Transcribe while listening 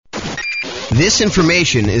This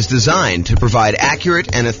information is designed to provide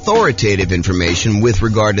accurate and authoritative information with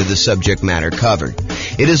regard to the subject matter covered.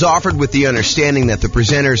 It is offered with the understanding that the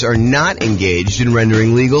presenters are not engaged in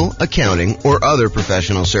rendering legal, accounting, or other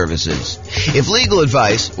professional services. If legal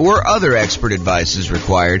advice or other expert advice is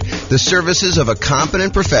required, the services of a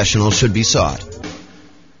competent professional should be sought.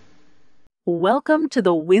 Welcome to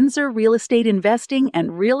the Windsor Real Estate Investing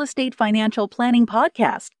and Real Estate Financial Planning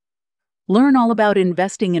Podcast. Learn all about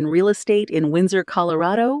investing in real estate in Windsor,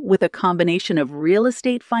 Colorado, with a combination of real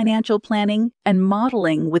estate financial planning and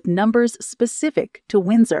modeling with numbers specific to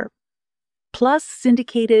Windsor. Plus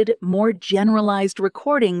syndicated, more generalized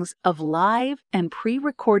recordings of live and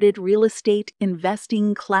pre-recorded real estate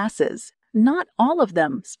investing classes, not all of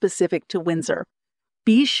them specific to Windsor.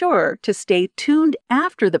 Be sure to stay tuned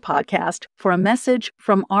after the podcast for a message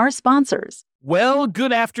from our sponsors. Well,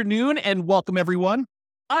 good afternoon and welcome everyone.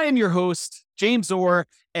 I am your host, James Orr,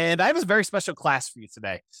 and I have a very special class for you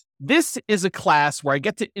today. This is a class where I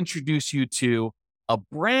get to introduce you to a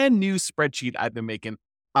brand new spreadsheet I've been making.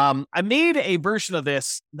 I made a version of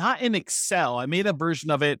this, not in Excel. I made a version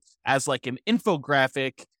of it as like an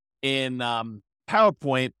infographic in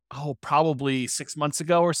PowerPoint, probably 6 months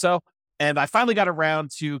ago or so. And I finally got around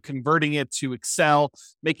to converting it to Excel,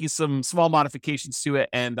 making some small modifications to it,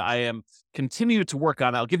 and I am continuing to work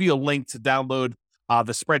on it. I'll give you a link to download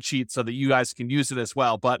the spreadsheet so that you guys can use it as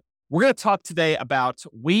well. But we're going to talk today about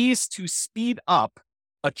ways to speed up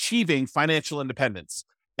achieving financial independence.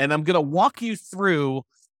 And I'm going to walk you through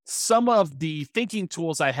some of the thinking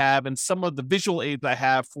tools I have and some of the visual aids I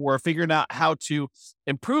have for figuring out how to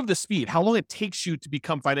improve the speed, how long it takes you to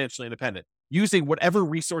become financially independent, using whatever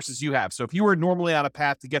resources you have. So if you were normally on a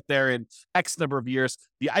path to get there in X number of years,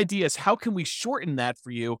 the idea is how can we shorten that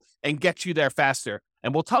for you and get you there faster?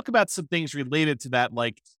 And we'll talk about some things related to that,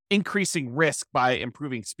 like increasing risk by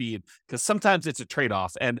improving speed, because sometimes it's a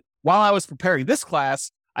trade-off. And while I was preparing this class,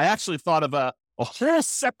 I actually thought of a whole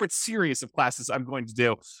separate series of classes I'm going to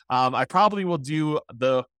do. I probably will do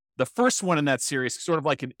the first one in that series, sort of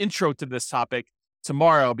like an intro to this topic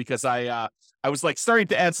tomorrow, because I was like starting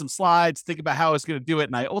to add some slides, think about how I was going to do it.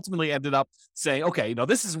 And I ultimately ended up saying, okay,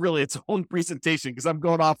 this is really its own presentation because I'm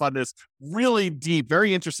going off on this really deep,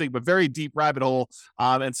 very interesting, but very deep rabbit hole.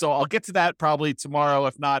 And so I'll get to that probably tomorrow.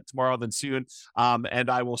 If not tomorrow, then soon.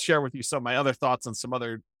 And I will share with you some of my other thoughts on some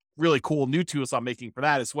other really cool new tools I'm making for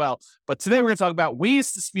that as well. But today we're going to talk about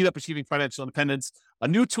ways to speed up achieving financial independence, a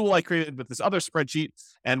new tool I created with this other spreadsheet,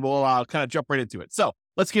 and we'll kind of jump right into it. So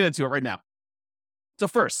let's get into it right now. So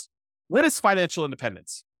first, what is financial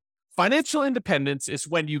independence? Financial independence is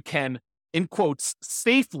when you can, in quotes,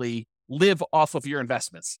 safely live off of your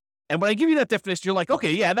investments. And when I give you that definition, you're like,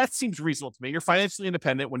 okay, yeah, that seems reasonable to me. You're financially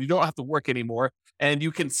independent when you don't have to work anymore and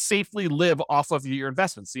you can safely live off of your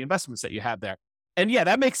investments, the investments that you have there. And yeah,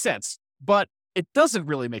 that makes sense. But it doesn't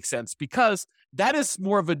really make sense because that is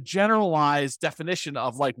more of a generalized definition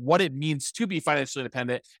of like what it means to be financially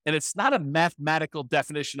independent. And it's not a mathematical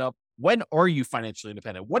definition of when are you financially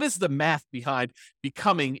independent? What is the math behind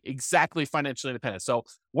becoming exactly financially independent? So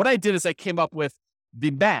what I did is I came up with the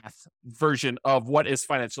math version of what is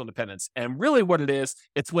financial independence. And really what it is,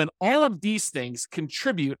 it's when all of these things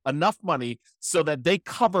contribute enough money so that they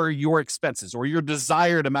cover your expenses or your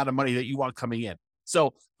desired amount of money that you want coming in.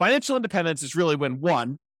 So financial independence is really when,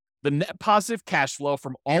 one, the net positive cash flow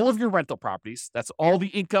from all of your rental properties, that's all the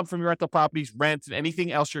income from your rental properties, rent, and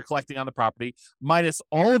anything else you're collecting on the property, minus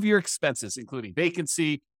all of your expenses, including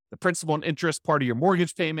vacancy, the principal and interest part of your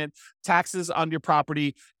mortgage payment, taxes on your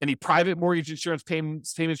property, any private mortgage insurance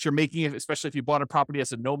payments you're making, especially if you bought a property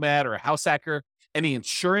as a nomad or a house hacker, any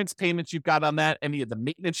insurance payments you've got on that, any of the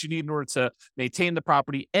maintenance you need in order to maintain the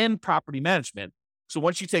property, and property management. So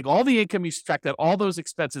once you take all the income, you subtract out all those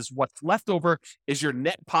expenses, what's left over is your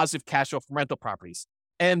net positive cash flow from rental properties.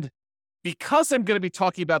 And because I'm going to be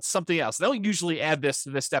talking about something else, I don't usually add this to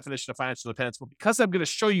this definition of financial independence, but because I'm going to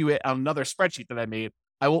show you it on another spreadsheet that I made,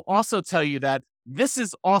 I will also tell you that this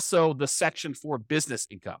is also the section for business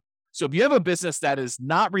income. So if you have a business that is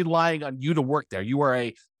not relying on you to work there, you are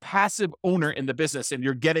a passive owner in the business and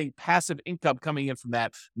you're getting passive income coming in from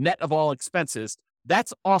that net of all expenses,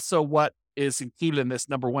 that's also what is included in this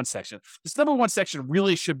number one section. This number one section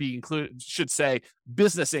really should say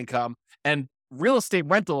business income, and real estate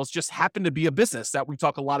rentals just happen to be a business that we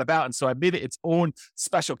talk a lot about. And so I made it its own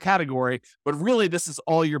special category, but really this is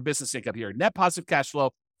all your business income here. Net positive cash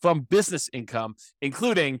flow from business income,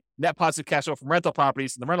 including net positive cash flow from rental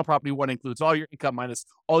properties. And the rental property one includes all your income minus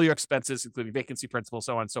all your expenses, including vacancy, principal,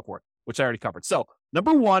 so on and so forth, which I already covered. So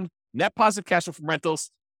number one, net positive cash flow from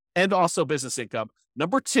rentals and also business income.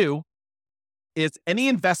 Number two, is any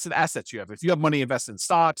invested assets you have. If you have money invested in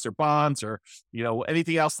stocks or bonds or,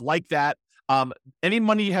 anything else like that, any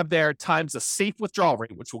money you have there times a safe withdrawal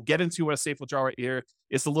rate, which we'll get into what a safe withdrawal rate here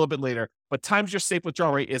is a little bit later, but times your safe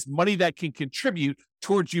withdrawal rate is money that can contribute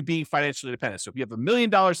towards you being financially independent. So if you have $1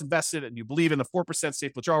 million invested and you believe in the 4%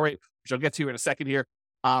 safe withdrawal rate, which I'll get to in a second here,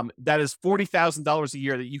 that is $40,000 a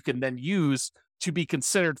year that you can then use to be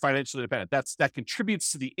considered financially independent. That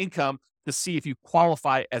contributes to the income to see if you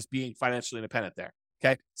qualify as being financially independent there.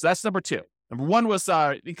 Okay. So that's number two. Number one was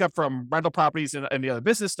income from rental properties and the other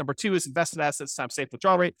business. Number two is invested assets times safe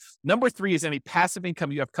withdrawal rate. Number three is any passive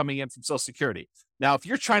income you have coming in from Social Security. Now, if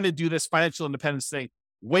you're trying to do this financial independence thing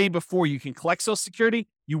way before you can collect Social Security,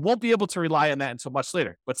 you won't be able to rely on that until much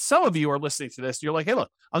later. But some of you are listening to this, you're like, hey,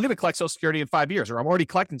 look, I'm going to collect Social Security in 5 years, or I'm already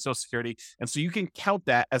collecting Social Security. And so you can count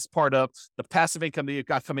that as part of the passive income that you've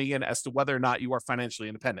got coming in as to whether or not you are financially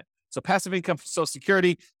independent. So passive income from Social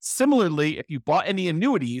Security. Similarly, if you bought any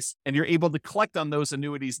annuities and you're able to collect on those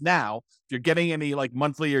annuities now, if you're getting any like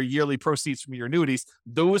monthly or yearly proceeds from your annuities,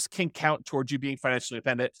 those can count towards you being financially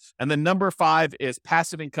independent. And then number five is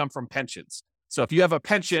passive income from pensions. So if you have a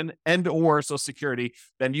pension and or Social Security,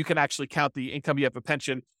 then you can actually count the income you have a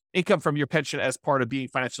pension, income from your pension as part of being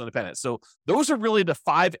financially independent. So those are really the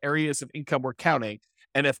 5 areas of income we're counting.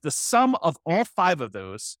 And if the sum of all 5 of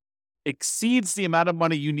those exceeds the amount of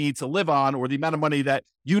money you need to live on, or the amount of money that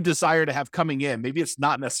you desire to have coming in, maybe it's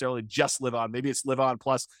not necessarily just live on, maybe it's live on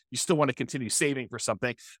plus you still want to continue saving for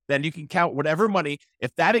something, then you can count whatever money.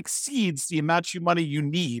 If that exceeds the amount of money you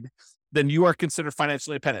need, then you are considered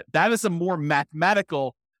financially independent. That is a more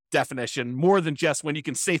mathematical definition, more than just when you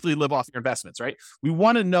can safely live off your investments, right? We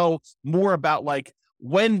want to know more about like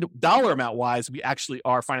when dollar amount wise, we actually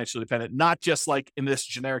are financially independent, not just like in this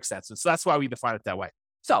generic sense. And so that's why we define it that way.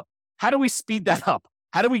 So how do we speed that up?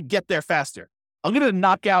 How do we get there faster? I'm going to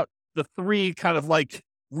knock out the 3 kind of like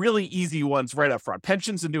really easy ones right up front: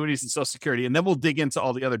 pensions, annuities, and Social Security. And then we'll dig into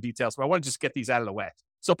all the other details. But I want to just get these out of the way.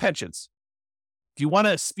 So pensions. If you want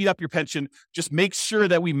to speed up your pension, just make sure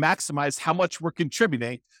that we maximize how much we're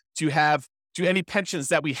contributing to any pensions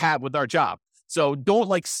that we have with our job. So don't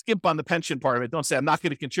like skimp on the pension part of it. Don't say, I'm not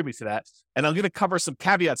going to contribute to that. And I'm going to cover some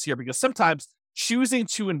caveats here, because sometimes choosing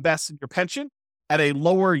to invest in your pension at a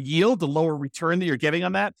lower yield, the lower return that you're getting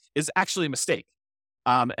on that, is actually a mistake.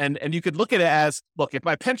 And you could look at it as, look, if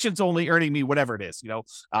my pension's only earning me whatever it is,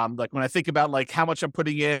 like when I think about like how much I'm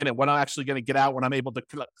putting in and what I'm actually going to get out when I'm able to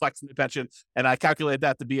collect the pension, and I calculate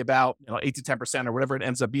that to be about 8 to 10% or whatever it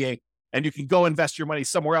ends up being, and you can go invest your money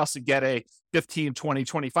somewhere else and get a 15, 20,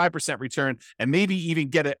 25% return, and maybe even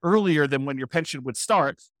get it earlier than when your pension would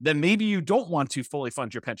start, then maybe you don't want to fully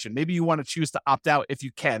fund your pension. Maybe you want to choose to opt out if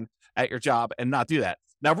you can at your job and not do that.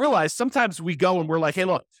 Now realize sometimes we go and we're like, hey,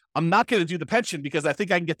 look, I'm not going to do the pension because I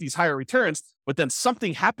think I can get these higher returns, but then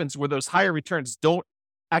something happens where those higher returns don't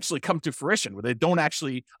actually come to fruition, where they don't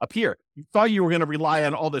actually appear. You thought you were going to rely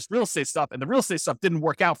on all this real estate stuff, and the real estate stuff didn't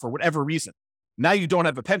work out for whatever reason. Now you don't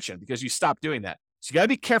have a pension because you stopped doing that. So you got to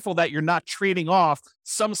be careful that you're not trading off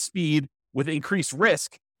some speed with increased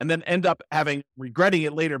risk and then end up regretting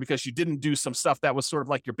it later because you didn't do some stuff that was sort of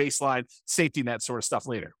like your baseline safety net sort of stuff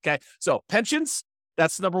later. Okay. So pensions,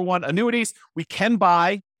 that's number one. Annuities, we can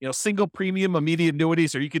buy, single premium immediate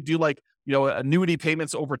annuities, or you could do like, annuity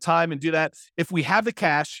payments over time and do that if we have the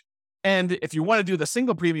cash. And if you want to do the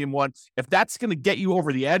single premium one, if that's going to get you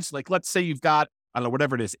over the edge, like let's say you've got, I don't know,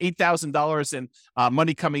 whatever it is, $8,000 in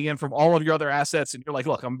money coming in from all of your other assets. And you're like,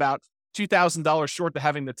 look, I'm about $2,000 short to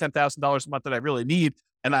having the $10,000 a month that I really need.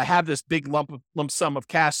 And I have this big lump sum of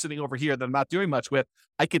cash sitting over here that I'm not doing much with.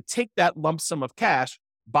 I could take that lump sum of cash,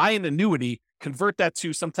 buy an annuity, convert that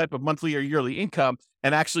to some type of monthly or yearly income,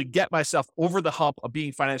 and actually get myself over the hump of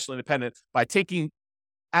being financially independent by taking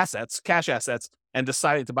cash assets, and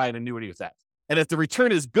deciding to buy an annuity with that. And if the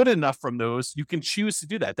return is good enough from those, you can choose to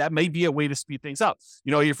do that. That may be a way to speed things up.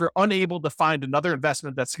 If you're unable to find another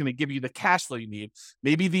investment that's going to give you the cash flow you need,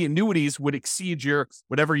 maybe the annuities would exceed your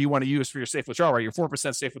whatever you want to use for your safe withdrawal rate, your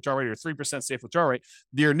 4% safe withdrawal rate, or 3% safe withdrawal rate.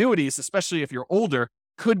 The annuities, especially if you're older,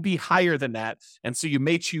 could be higher than that. And so you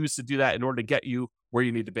may choose to do that in order to get you where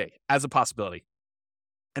you need to be as a possibility.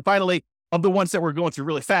 And finally, of the ones that we're going through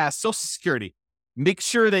really fast, Social Security. Make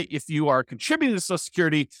sure that if you are contributing to Social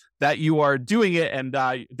Security, that you are doing it and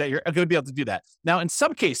that you're going to be able to do that. Now, in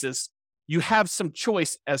some cases, you have some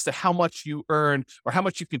choice as to how much you earn or how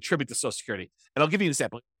much you contribute to Social Security. And I'll give you an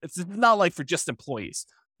example. It's not like for just employees.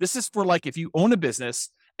 This is for like if you own a business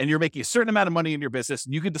and you're making a certain amount of money in your business,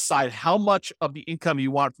 and you can decide how much of the income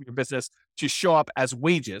you want from your business to show up as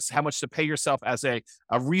wages, how much to pay yourself as a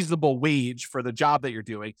reasonable wage for the job that you're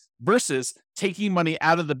doing versus taking money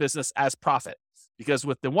out of the business as profit. Because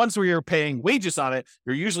with the ones where you're paying wages on it,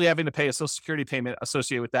 you're usually having to pay a Social Security payment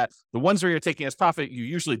associated with that. The ones where you're taking as profit, you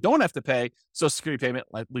usually don't have to pay Social Security payment.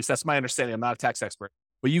 At least that's my understanding. I'm not a tax expert.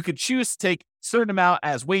 But you could choose to take a certain amount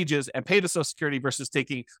as wages and pay the Social Security versus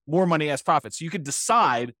taking more money as profit. So you could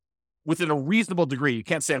decide within a reasonable degree. You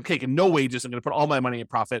can't say, I'm taking no wages, I'm going to put all my money in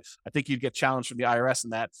profit. I think you'd get challenged from the IRS in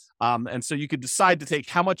that. And so you could decide to take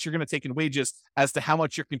how much you're going to take in wages as to how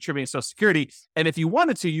much you're contributing to Social Security. And if you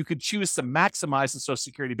wanted to, you could choose to maximize the Social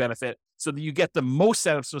Security benefit so that you get the most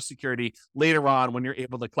out of Social Security later on when you're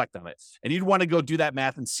able to collect on it. And you'd want to go do that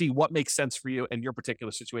math and see what makes sense for you in your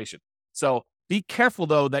particular situation. So be careful,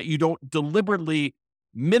 though, that you don't deliberately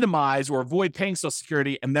minimize or avoid paying Social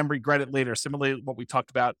Security and then regret it later. Similarly, what we talked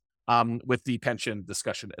about with the pension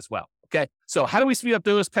discussion as well. Okay. So how do we speed up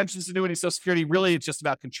those pensions, annuities, Social Security? Really, it's just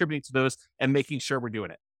about contributing to those and making sure we're doing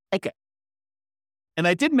it. Okay. And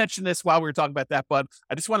I did mention this while we were talking about that, but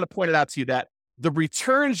I just wanted to point it out to you that the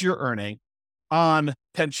returns you're earning on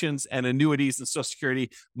pensions and annuities and Social Security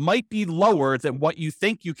might be lower than what you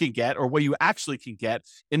think you can get or what you actually can get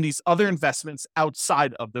in these other investments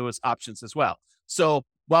outside of those options as well. So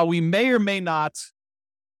while we may or may not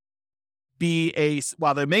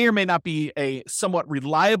while there may or may not be a somewhat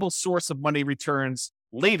reliable source of money returns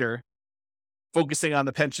later, focusing on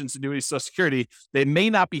the pensions, annuities, Social Security, they may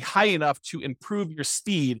not be high enough to improve your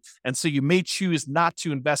speed. And so you may choose not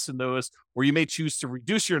to invest in those, or you may choose to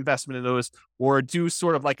reduce your investment in those, or do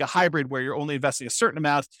sort of like a hybrid where you're only investing a certain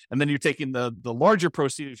amount, and then you're taking the larger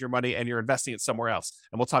proceeds of your money and you're investing it somewhere else.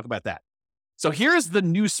 And we'll talk about that. So here's the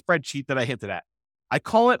new spreadsheet that I hinted at. I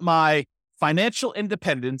call it my financial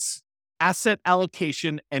independence, asset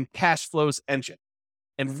allocation, and cash flows engine.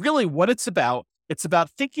 And really what it's about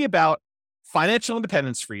thinking about financial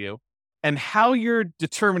independence for you and how you're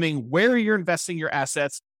determining where you're investing your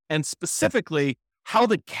assets, and specifically how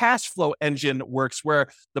the cash flow engine works, where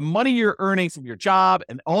the money you're earning from your job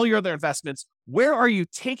and all your other investments, where are you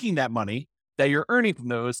taking that money that you're earning from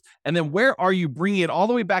those? And then where are you bringing it all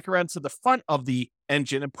the way back around to the front of the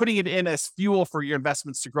engine and putting it in as fuel for your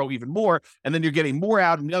investments to grow even more? And then you're getting more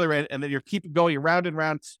out on the other end, and then you're keeping going around and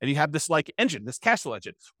around, and you have this like engine, this cash flow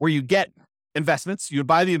engine, where you get investments, you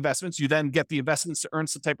buy the investments, you then get the investments to earn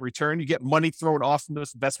some type of return, you get money thrown off from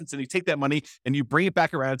those investments, and you take that money and you bring it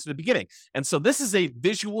back around to the beginning. And so this is a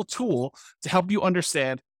visual tool to help you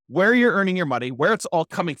understand where you're earning your money, where it's all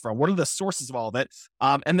coming from, what are the sources of all of it,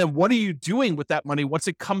 and then what are you doing with that money once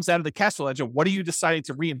it comes out of the cash flow engine? What are you deciding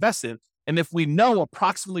to reinvest in? And if we know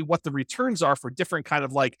approximately what the returns are for different kind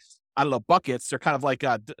of like, I don't know, buckets, they're kind of like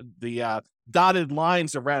the dotted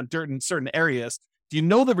lines around certain areas. Do you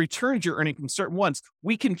know the returns you're earning from certain ones?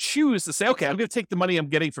 We can choose to say, okay, I'm going to take the money I'm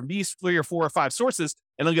getting from these 3 or 4 or 5 sources,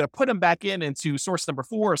 and I'm going to put them back into source number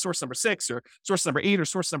 4 or source number 6 or source number 8 or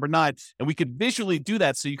source number 9. And we could visually do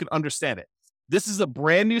that so you can understand it. This is a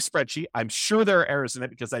brand new spreadsheet. I'm sure there are errors in it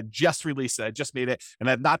because I just released it. I just made it and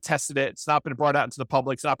I've not tested it. It's not been brought out into the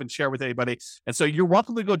public. It's not been shared with anybody. And so you're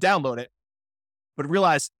welcome to go download it, but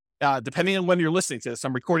realize, depending on when you're listening to this,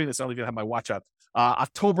 I'm recording this. I don't even have my watch up.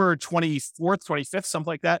 October 24th, 25th, something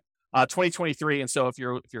like that, 2023. And so if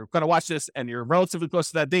you're going to watch this and you're relatively close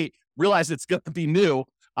to that date, realize it's going to be new.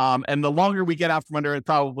 And the longer we get out from under it,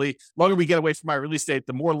 probably longer we get away from my release date,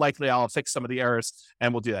 the more likely I'll fix some of the errors,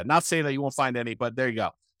 and we'll do that. Not saying that you won't find any, but there you go.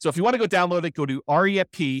 So if you want to go download it, go to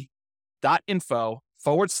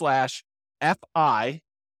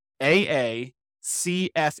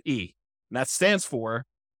refp.info/FIAACFE. And that stands for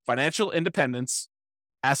Financial Independence,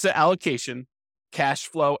 Asset Allocation, Cash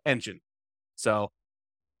Flow Engine. So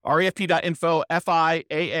refp.info,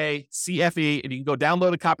 FIAACFE, and you can go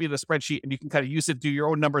download a copy of the spreadsheet and you can kind of use it, do your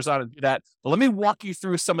own numbers on it, and do that. But let me walk you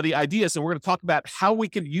through some of the ideas, and we're going to talk about how we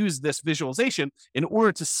can use this visualization in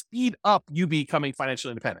order to speed up you becoming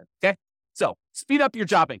financially independent. Okay. So speed up your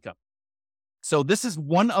job income. So this is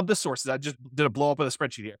one of the sources. I just did a blow up of the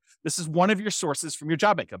spreadsheet here. This is one of your sources from your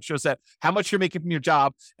job income. It shows that how much you're making from your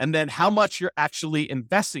job and then how much you're actually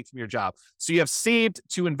investing from your job. So you have saved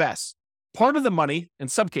to invest. Part of the money, in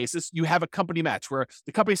some cases, you have a company match where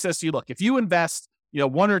the company says to you, look, if you invest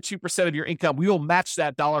 1 or 2% of your income, we will match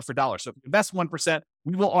that dollar for dollar. So if you invest 1%,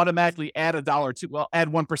 we will automatically add add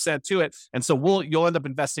 1% to it. And so you'll end up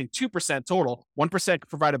investing 2% total, 1%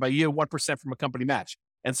 provided by you, 1% from a company match.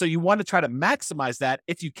 And so you want to try to maximize that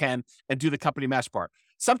if you can and do the company match part.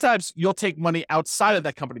 Sometimes you'll take money outside of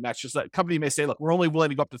that company match. Just that company may say, look, we're only willing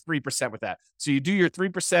to go up to 3% with that. So you do your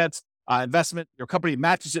 3%, investment. Your company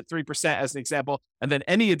matches it 3% as an example. And then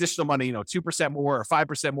any additional money, 2% more or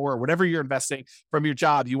 5% more or whatever you're investing from your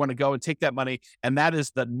job, you want to go and take that money. And that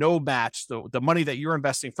is the no match, the money that you're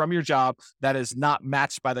investing from your job that is not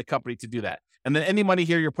matched by the company to do that. And then any money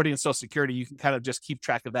here you're putting in Social Security, you can kind of just keep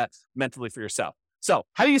track of that mentally for yourself. So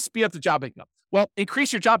how do you speed up the job income? Well,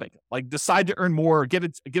 increase your job income. Like decide to earn more, get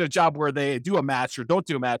a job where they do a match or don't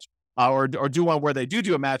do a match, or do one where they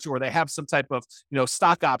do a match, or they have some type of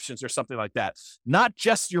stock options or something like that. Not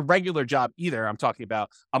just your regular job either. I'm talking about.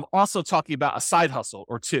 I'm also talking about a side hustle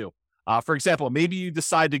or two. For example, maybe you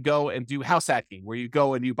decide to go and do house hacking, where you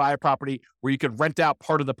go and you buy a property where you could rent out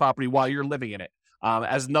part of the property while you're living in it.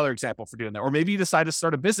 As another example for doing that. Or maybe you decide to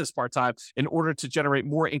start a business part-time in order to generate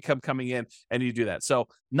more income coming in, and you do that. So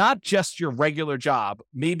not just your regular job,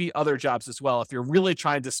 maybe other jobs as well. If you're really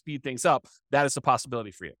trying to speed things up, that is a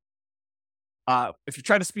possibility for you. If you're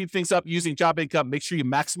trying to speed things up using job income, make sure you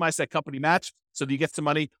maximize that company match so that you get some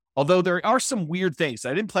money. Although there are some weird things.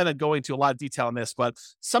 I didn't plan on going into a lot of detail on this, but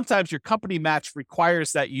sometimes your company match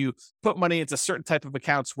requires that you put money into certain type of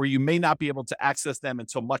accounts where you may not be able to access them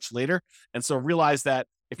until much later. And so realize that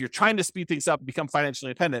if you're trying to speed things up and become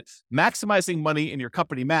financially independent, maximizing money in your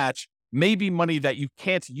company match may be money that you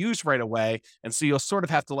can't use right away. And so you'll sort of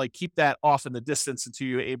have to keep that off in the distance until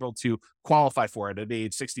you're able to qualify for it at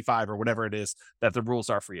age 65 or whatever it is that the rules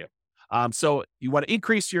are for you. So you want to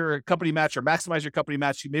increase your company match or maximize your company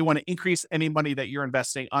match. You may want to increase any money that you're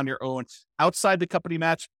investing on your own outside the company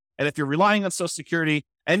match. And if you're relying on Social Security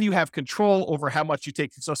and you have control over how much you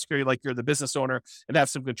take from Social Security, like you're the business owner and have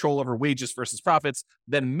some control over wages versus profits,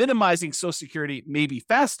 then minimizing Social Security may be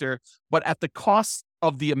faster, but at the cost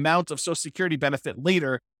of the amount of Social Security benefit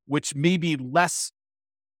later, which may be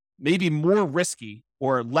more risky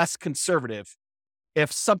or less conservative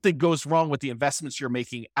if something goes wrong with the investments you're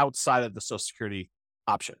making outside of the Social Security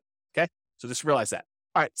option. Okay. So just realize that.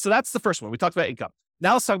 All right. So that's the first one. We talked about income.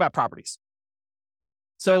 Now let's talk about properties.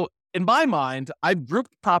 So in my mind, I've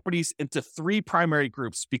grouped properties into three primary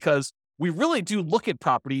groups because we really do look at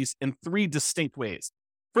properties in three distinct ways.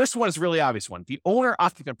 First one is a really obvious one, the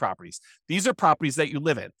owner-occupant properties. These are properties that you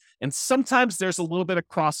live in. And sometimes there's a little bit of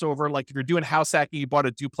crossover, like if you're doing house hacking, you bought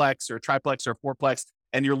a duplex or a triplex or a fourplex,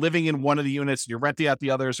 and you're living in one of the units and you're renting out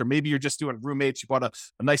the others, or maybe you're just doing roommates. You bought a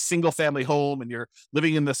nice single family home and you're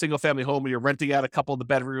living in the single family home and you're renting out a couple of the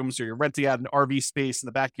bedrooms, or you're renting out an RV space in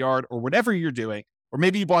the backyard, or whatever you're doing. Or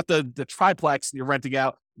maybe you bought the triplex and you're renting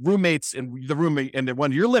out roommates in the room and the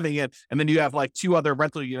one you're living in. And then you have two other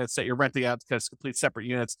rental units that you're renting out as complete separate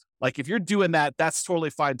units. If you're doing that, that's totally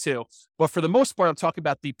fine too. But for the most part, I'm talking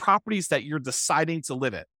about the properties that you're deciding to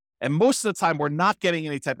live in. And most of the time, we're not getting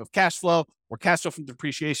any type of cash flow or cash flow from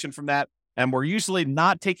depreciation from that. And we're usually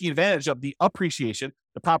not taking advantage of the appreciation,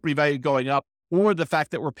 the property value going up, or the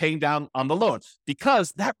fact that we're paying down on the loan,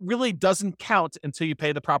 because that really doesn't count until you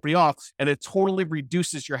pay the property off, and it totally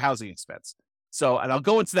reduces your housing expense. So, and I'll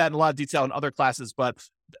go into that in a lot of detail in other classes, but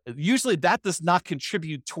usually that does not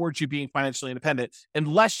contribute towards you being financially independent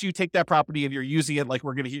unless you take that property and you're using it, like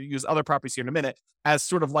we're going to use other properties here in a minute, as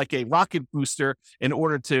sort of like a rocket booster in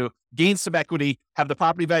order to gain some equity, have the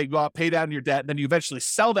property value go up, pay down your debt, and then you eventually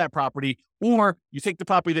sell that property. Or you take the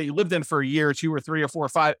property that you lived in for a year or two or three or four or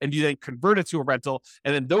five, and you then convert it to a rental.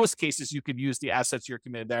 And in those cases, you could use the assets you're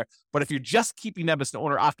committed there. But if you're just keeping them as an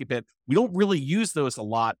owner occupant, we don't really use those a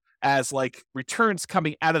lot as returns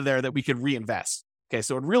coming out of there that we could reinvest. Okay,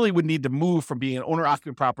 so it really would need to move from being an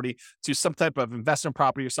owner-occupant property to some type of investment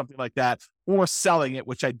property or something like that, or selling it,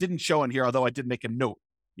 which I didn't show in here, although I did make a note.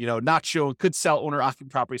 Not show, could sell owner-occupant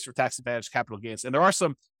properties for tax advantage capital gains. And there are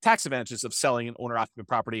some tax advantages of selling an owner-occupant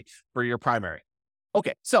property for your primary.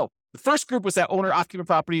 Okay, so the first group was that owner-occupant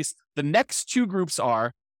properties. The next two groups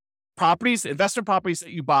are properties, investment properties that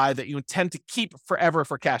you buy that you intend to keep forever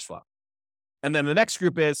for cash flow. And then the next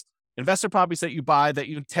group is investment properties that you buy that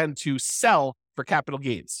you intend to sell for capital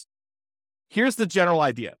gains. Here's the general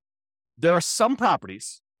idea. There are some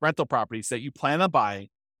properties, rental properties, that you plan on buying,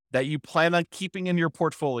 that you plan on keeping in your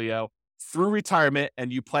portfolio through retirement,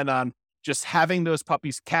 and you plan on just having those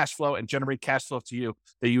puppies cash flow and generate cash flow to you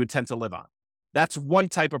that you intend to live on. That's one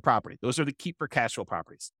type of property. Those are the keep for cash flow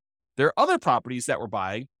properties. There are other properties that we're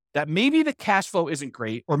buying that maybe the cash flow isn't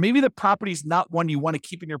great, or maybe the property is not one you want to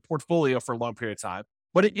keep in your portfolio for a long period of time,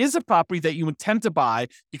 but it is a property that you intend to buy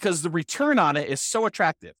because the return on it is so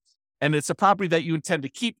attractive. And it's a property that you intend to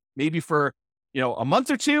keep maybe for, a month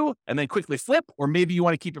or two and then quickly flip, or maybe you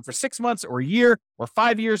want to keep it for 6 months or a year or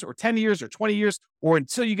 5 years or 10 years or 20 years, or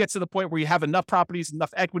until you get to the point where you have enough properties,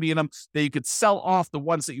 enough equity in them that you could sell off the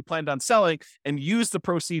ones that you planned on selling and use the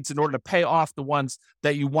proceeds in order to pay off the ones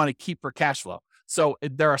that you want to keep for cash flow. So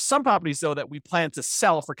there are some properties, though, that we plan to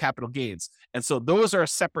sell for capital gains. And so those are a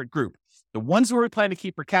separate group. The ones where we plan to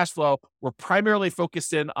keep for cash flow, we're primarily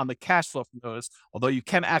focused in on the cash flow from those, although you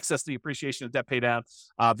can access the appreciation of debt pay down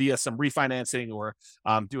via some refinancing or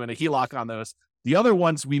doing a HELOC on those. The other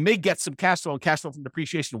ones, we may get some cash flow and cash flow from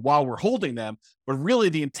depreciation while we're holding them, but really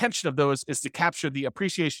the intention of those is to capture the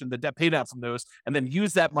appreciation, the debt pay down from those, and then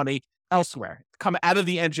use that money elsewhere, come out of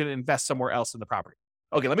the engine and invest somewhere else in the property.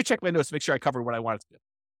 Okay, let me check my notes to make sure I covered what I wanted to do.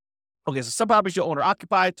 Okay, so some properties you'll own or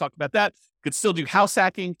occupy, talked about that. You could still do house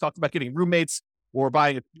hacking, talked about getting roommates or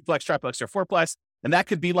buying a duplex, triplex, or fourplex. And that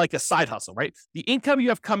could be like a side hustle, right? The income you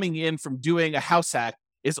have coming in from doing a house hack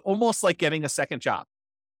is almost like getting a second job,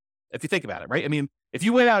 if you think about it, right? I mean, if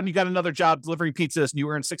you went out and you got another job delivering pizzas and you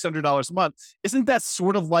earn $600 a month, isn't that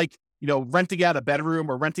sort of like, renting out a bedroom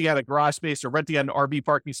or renting out a garage space or renting out an RV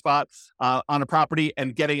parking spot on a property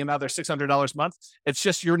and getting another $600 a month? It's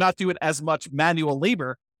just you're not doing as much manual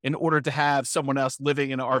labor in order to have someone else living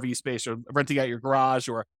in an RV space or renting out your garage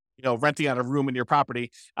or, renting out a room in your property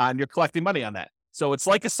and you're collecting money on that. So it's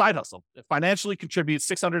like a side hustle. It financially contributes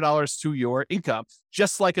 $600 to your income,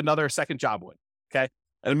 just like another second job would. Okay.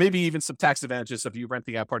 And maybe even some tax advantages of you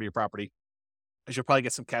renting out part of your property, as you'll probably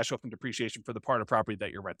get some cash flow from depreciation for the part of property that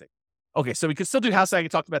you're renting. Okay. So we can still do house hacking,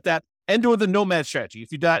 talked about that, and or the nomad strategy.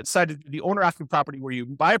 If you decide to do the owner occupant property where you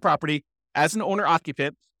buy a property as an owner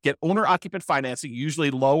occupant, get owner occupant financing,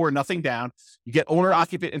 usually low or nothing down. You get owner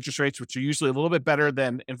occupant interest rates, which are usually a little bit better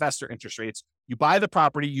than investor interest rates. You buy the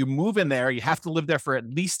property, you move in there, you have to live there for at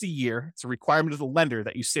least a year. It's a requirement of the lender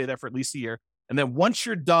that you stay there for at least a year. And then once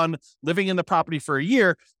you're done living in the property for a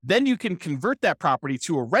year, then you can convert that property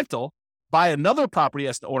to a rental, buy another property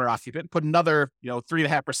as the owner occupant, put another,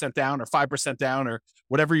 3.5% down or 5% down or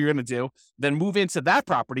whatever you're going to do, then move into that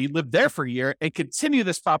property, live there for a year and continue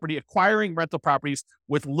this property, acquiring rental properties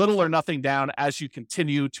with little or nothing down as you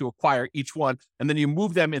continue to acquire each one. And then you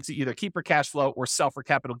move them into either keep for cash flow or sell for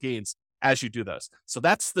capital gains as you do those. So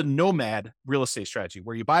that's the nomad real estate strategy,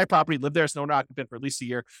 where you buy a property, live there as an owner occupant for at least a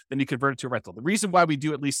year, then you convert it to a rental. The reason why we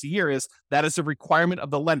do at least a year is that is a requirement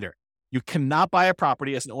of the lender. You cannot buy a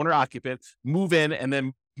property as an owner occupant, move in, and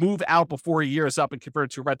then move out before a year is up and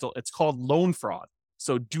convert it to a rental. It's called loan fraud.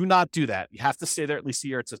 So do not do that. You have to stay there at least a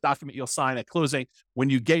year. It's a document you'll sign at closing when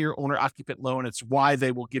you get your owner occupant loan. It's why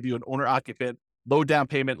they will give you an owner occupant low down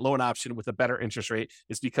payment loan option with a better interest rate,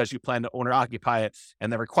 is because you plan to owner occupy it.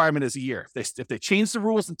 And the requirement is a year. If they change the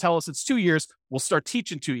rules and tell us it's 2 years, we'll start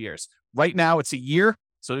teaching 2 years. Right now it's a year.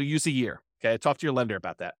 So use a year. Okay. Talk to your lender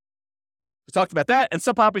about that. We talked about that. And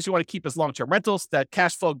some properties you want to keep as long-term rentals. That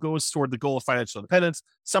cash flow goes toward the goal of financial independence.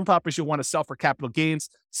 Some properties you want to sell for capital gains.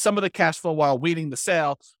 Some of the cash flow while waiting the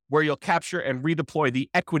sale, where you'll capture and redeploy the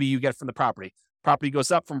equity you get from the property. Property goes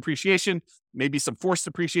up from appreciation, maybe some forced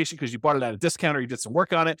appreciation because you bought it at a discount or you did some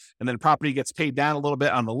work on it. And then property gets paid down a little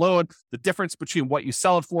bit on the loan. The difference between what you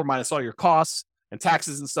sell it for minus all your costs and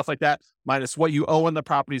taxes and stuff like that, minus what you owe on the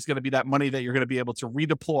property, is going to be that money that you're going to be able to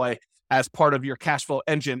redeploy as part of your cash flow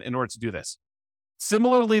engine in order to do this.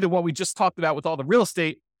 Similarly to what we just talked about with all the real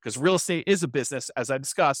estate, because real estate is a business, as I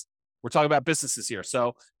discussed, we're talking about businesses here.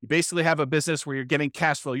 So you basically have a business where you're getting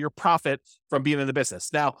cash flow, your profit from being in the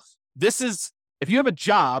business. Now, this is, if you have a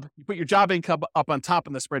job, you put your job income up on top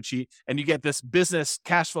in the spreadsheet and you get this business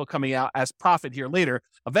cash flow coming out as profit here later.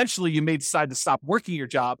 Eventually, you may decide to stop working your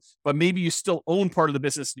job, but maybe you still own part of the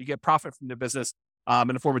business and you get profit from the business in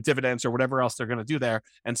the form of dividends or whatever else they're going to do there.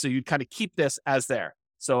 And so you kind of keep this as there.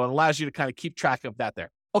 So it allows you to kind of keep track of that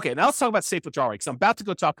there. Okay, now let's talk about safe withdrawal rate, because I'm about to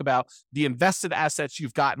go talk about the invested assets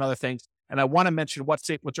you've got and other things. And I want to mention what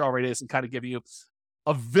safe withdrawal rate is and kind of give you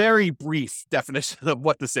a very brief definition of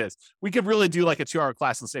what this is. We could really do like a 2-hour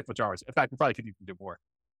class on safe withdrawal rates. In fact, we probably could even do more.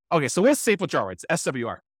 Okay, so what's safe withdrawal rates?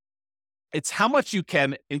 SWR. It's how much you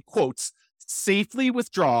can, in quotes, safely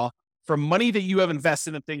withdraw from money that you have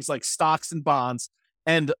invested in things like stocks and bonds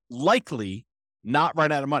and likely not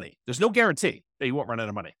run out of money. There's no guarantee that you won't run out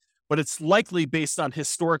of money, but it's likely based on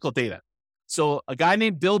historical data. So a guy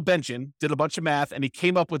named Bill Bengen did a bunch of math and he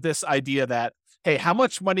came up with this idea that, hey, how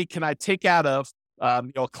much money can I take out of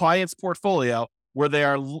a client's portfolio where they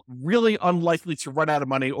are really unlikely to run out of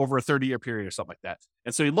money over a 30-year period or something like that.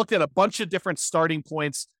 And so he looked at a bunch of different starting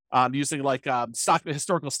points using like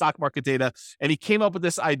historical stock market data. And he came up with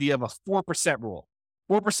this idea of a 4% rule.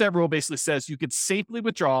 4% rule basically says you could safely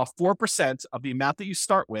withdraw 4% of the amount that you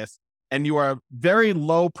start with, and you are very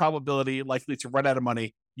low probability likely to run out of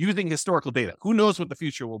money using historical data. Who knows what the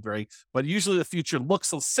future will bring, but usually the future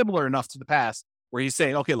looks similar enough to the past where he's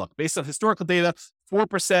saying, okay, look, based on historical data,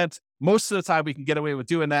 4%, most of the time we can get away with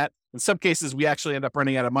doing that. In some cases, we actually end up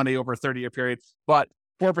running out of money over a 30-year period, but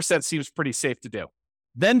 4% seems pretty safe to do.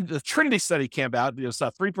 Then the Trinity study came out. It was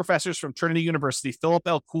 3 professors from Trinity University, Philip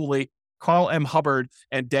L. Cooley, Carl M. Hubbard,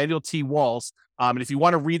 and Daniel T. Walls. And if you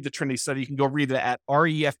want to read the Trinity study, you can go read it at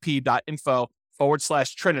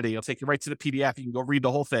refp.info/Trinity. It'll take you right to the PDF. You can go read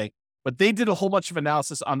the whole thing. But they did a whole bunch of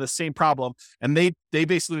analysis on the same problem. And they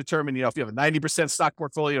basically determined, if you have a 90% stock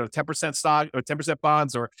portfolio, or 10% stock, or 10%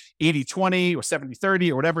 bonds, or 80-20, or 70-30,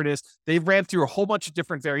 or whatever it is, they ran through a whole bunch of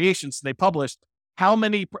different variations. And they published how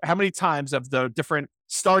many times of the different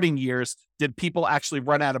starting years did people actually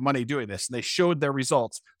run out of money doing this. And they showed their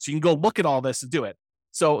results. So you can go look at all this and do it.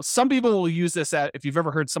 So some people will use this if you've ever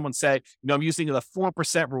heard someone say, I'm using the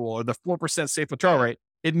 4% rule or the 4% safe withdrawal rate.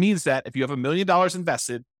 It means that if you have $1 million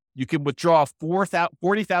invested, you can withdraw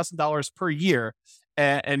 $40,000 per year,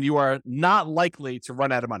 and you are not likely to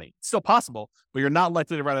run out of money. It's still possible, but you're not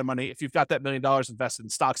likely to run out of money if you've got that $1 million invested in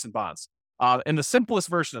stocks and bonds. In the simplest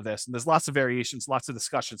version of this, and there's lots of variations, lots of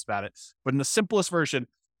discussions about it, but in the simplest version,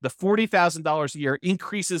 the $40,000 a year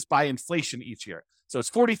increases by inflation each year. So it's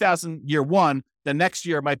 $40,000 year one. The next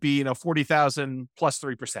year might be, $40,000 plus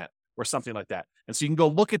 3% or something like that. And so you can go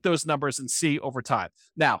look at those numbers and see over time.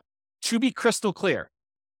 Now, to be crystal clear,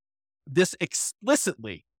 this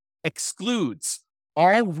explicitly excludes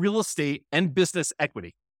all real estate and business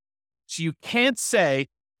equity. So you can't say,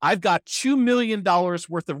 I've got $2 million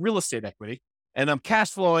worth of real estate equity and I'm cash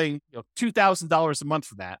flowing $2,000 a month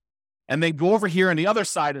from that. And then go over here on the other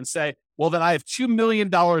side and say, well, then I have $2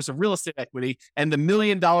 million of real estate equity and $1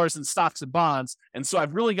 million in stocks and bonds. And so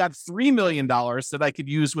I've really got $3 million that I could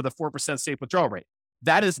use with a 4% safe withdrawal rate.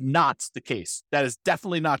 That is not the case. That is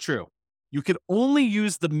definitely not true. You can only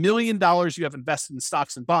use the $1 million you have invested in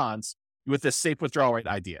stocks and bonds with this safe withdrawal rate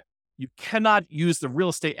idea. You cannot use the real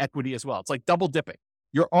estate equity as well. It's like double dipping.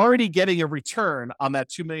 You're already getting a return on that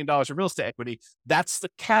 $2 million of real estate equity. That's the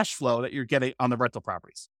cash flow that you're getting on the rental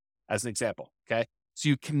properties, as an example. Okay. So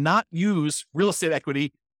you cannot use real estate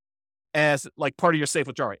equity as like part of your safe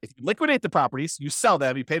withdrawal rate. If you liquidate the properties, you sell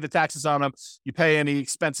them, you pay the taxes on them, you pay any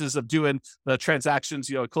expenses of doing the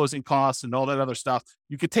transactions, closing costs and all that other stuff.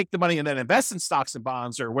 You could take the money and then invest in stocks and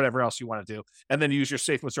bonds or whatever else you want to do, and then use your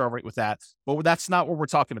safe withdrawal rate with that. But that's not what we're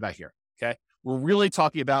talking about here. Okay. We're really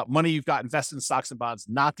talking about money you've got invested in stocks and bonds,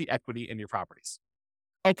 not the equity in your properties.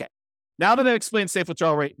 Okay. Now that I've explained safe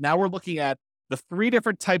withdrawal rate, now we're looking at the 3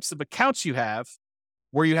 different types of accounts you have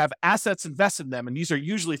where you have assets invested in them. And these are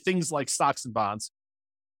usually things like stocks and bonds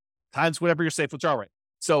times whatever your safe withdrawal rate.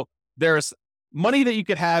 So there's money that you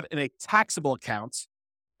could have in a taxable account.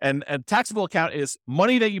 And a taxable account is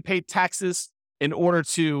money that you pay taxes in order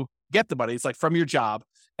to get the money. It's like from your job.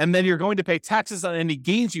 And then you're going to pay taxes on any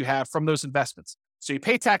gains you have from those investments. So you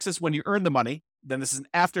pay taxes when you earn the money. Then this is an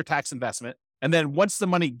after-tax investment. And then once the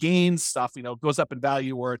money gains stuff, goes up in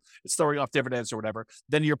value or it's throwing off dividends or whatever,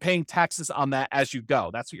 then you're paying taxes on that as you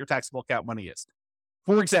go. That's what your taxable account money is.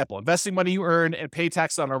 For example, investing money you earn and pay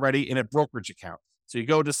tax on already in a brokerage account. So you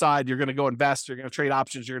go decide you're going to go invest, you're going to trade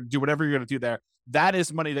options, you're going to do whatever you're going to do there. That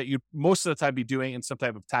is money that you most of the time be doing in some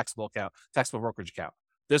type of taxable account, taxable brokerage account.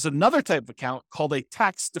 There's another type of account called a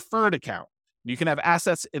tax deferred account. You can have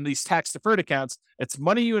assets in these tax deferred accounts. It's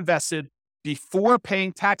money you invested before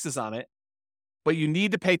paying taxes on it, but you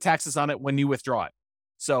need to pay taxes on it when you withdraw it.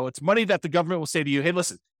 So it's money that the government will say to you, hey,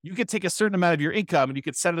 listen, you could take a certain amount of your income and you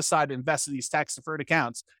could set it aside and invest in these tax deferred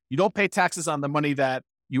accounts. You don't pay taxes on the money that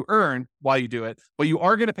you earn while you do it, but you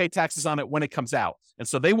are going to pay taxes on it when it comes out. And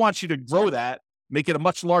so they want you to grow that, make it a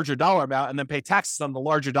much larger dollar amount, and then pay taxes on the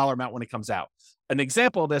larger dollar amount when it comes out. An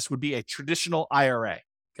example of this would be a traditional IRA.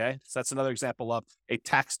 Okay. So that's another example of a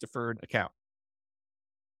tax deferred account.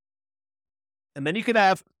 And then you could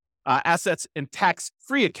have assets in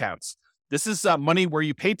tax-free accounts. This is money where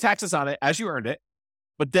you pay taxes on it as you earned it,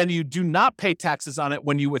 but then you do not pay taxes on it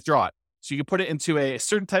when you withdraw it. So you can put it into a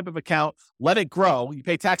certain type of account, let it grow. You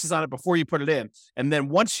pay taxes on it before you put it in. And then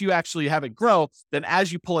once you actually have it grow, then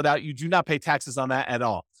as you pull it out, you do not pay taxes on that at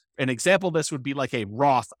all. An example of this would be like a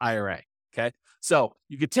Roth IRA. Okay. So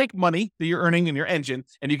you could take money that you're earning in your engine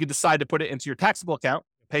and you could decide to put it into your taxable account,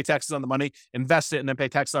 pay taxes on the money, invest it, and then pay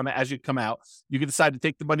taxes on it as you come out. You can decide to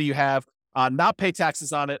take the money you have, not pay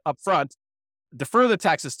taxes on it up front, defer the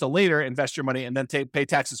taxes till later, invest your money, and then pay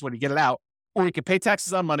taxes when you get it out. Or you can pay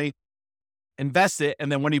taxes on money, invest it, and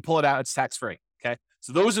then when you pull it out, it's tax-free. Okay.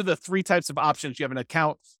 So those are the 3 types of options. You have an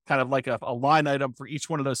account, kind of like a line item for each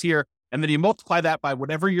one of those here. And then you multiply that by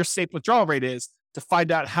whatever your safe withdrawal rate is to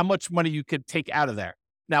find out how much money you could take out of there.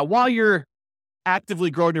 Now, while you're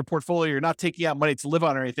actively growing your portfolio, you're not taking out money to live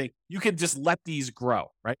on or anything, you can just let these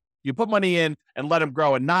grow, right? You put money in and let them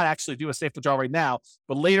grow and not actually do a safe withdrawal right now.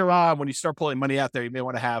 But later on, when you start pulling money out there, you may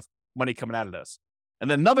want to have money coming out of those.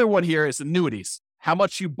 And then another one here is annuities. How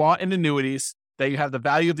much you bought in annuities, that you have the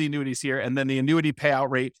value of the annuities here, and then the annuity payout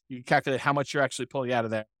rate, you can calculate how much you're actually pulling out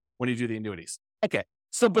of there when you do the annuities. Okay,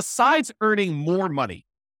 so besides earning more money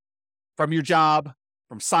from your job,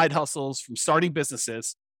 from side hustles, from starting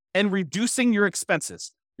businesses, and reducing your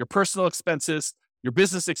expenses, your personal expenses, your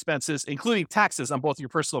business expenses, including taxes on both your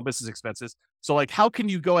personal and business expenses. So like, how can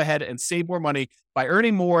you go ahead and save more money by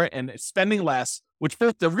earning more and spending less, which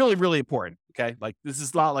both are really, really important. Okay. Like this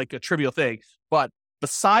is not like a trivial thing, but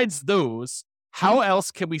besides those, how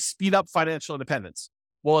else can we speed up financial independence?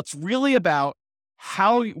 Well, it's really about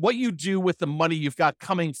what you do with the money you've got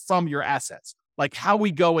coming from your assets, like how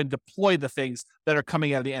we go and deploy the things that are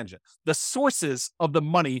coming out of the engine, the sources of the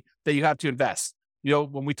money that you have to invest. You know,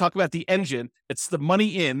 when we talk about the engine, it's the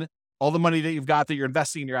money in, all the money that you've got that you're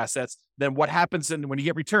investing in your assets. Then what happens when you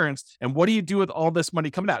get returns, and what do you do with all this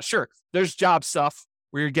money coming out? Sure, there's job stuff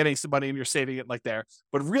where you're getting some money and you're saving it like there.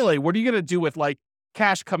 But really, what are you going to do with like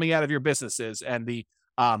cash coming out of your businesses and the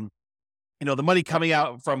the money coming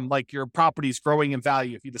out from like your properties growing in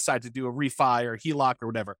value if you decide to do a refi or HELOC or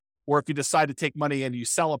whatever, or if you decide to take money and you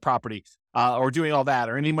sell a property or doing all that,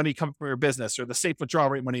 or any money coming from your business or the safe withdrawal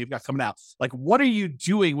rate money you've got coming out. Like, what are you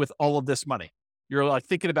doing with all of this money? You're like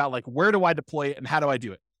thinking about like, where do I deploy it and how do I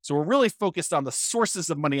do it? So we're really focused on the sources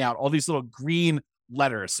of money out, all these little green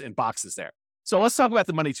letters in boxes there. So let's talk about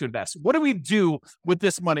the money to invest. What do we do with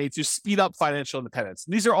this money to speed up financial independence?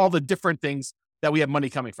 And these are all the different things that we have money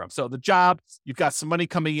coming from. So the job, you've got some money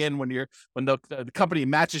coming in when the company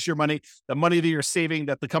matches your money, the money that you're saving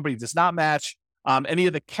that the company does not match, any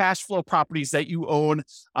of the cash flow properties that you own.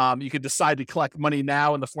 You could decide to collect money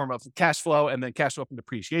now in the form of cash flow and then cash flow from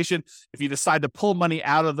depreciation. If you decide to pull money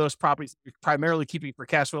out of those properties, you're primarily keeping for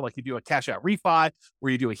cash flow, like you do a cash out refi,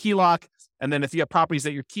 where you do a HELOC. And then if you have properties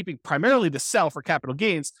that you're keeping primarily to sell for capital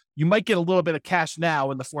gains, you might get a little bit of cash now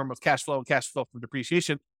in the form of cash flow and cash flow from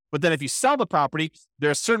depreciation. But then if you sell the property, there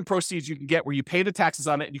are certain proceeds you can get where you pay the taxes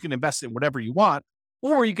on it and you can invest in whatever you want.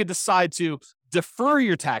 Or you could decide to defer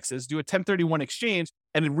your taxes, do a 1031 exchange,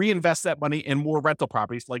 and then reinvest that money in more rental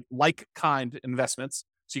properties, like kind investments.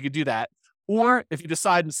 So you could do that. Or if you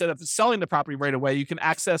decide instead of selling the property right away, you can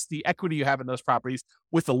access the equity you have in those properties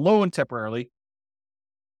with a loan temporarily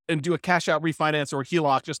and do a cash out refinance or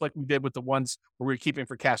HELOC, just like we did with the ones where we were keeping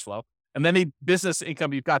for cash flow. And then any business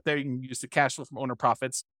income you've got there, you can use the cash flow from owner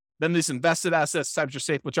profits. Then these invested assets times your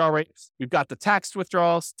safe withdrawal rate. We've got the tax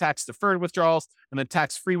withdrawals, tax deferred withdrawals, and then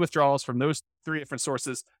tax-free withdrawals from those three different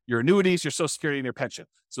sources, your annuities, your Social Security, and your pension.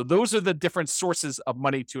 So those are the different sources of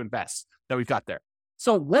money to invest that we've got there.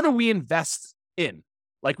 So what do we invest in?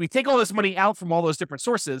 Like, we take all this money out from all those different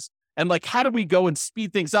sources, and like, how do we go and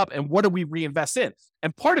speed things up, and what do we reinvest in?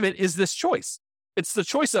 And part of it is this choice. It's the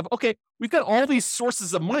choice of, okay, we've got all these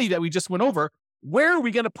sources of money that we just went over. Where are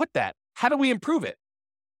we going to put that? How do we improve it?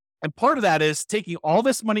 And part of that is taking all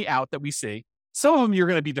this money out that we see. Some of them you're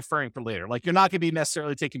going to be deferring for later. Like, you're not going to be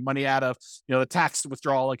necessarily taking money out of, the tax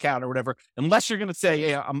withdrawal account or whatever, unless you're going to say,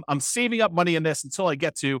 hey, I'm saving up money in this until I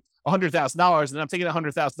get to $100,000, and I'm taking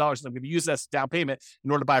 $100,000 and I'm going to use that as down payment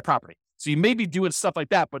in order to buy a property. So you may be doing stuff like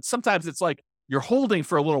that, but sometimes it's like you're holding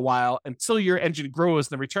for a little while until your engine grows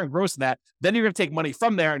and the return grows in that. Then you're going to take money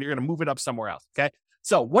from there and you're going to move it up somewhere else. Okay.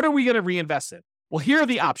 So what are we going to reinvest in? Well, here are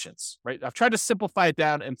the options, right? I've tried to simplify it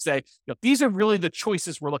down and say, these are really the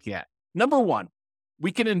choices we're looking at. Number one,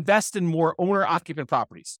 we can invest in more owner-occupant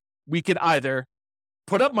properties. We could either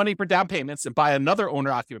put up money for down payments and buy another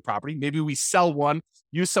owner-occupant property. Maybe we sell one,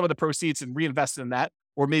 use some of the proceeds and reinvest in that.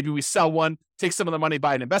 Or maybe we sell one, take some of the money,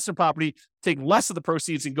 buy an investment property, take less of the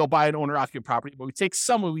proceeds and go buy an owner-occupant property. But we take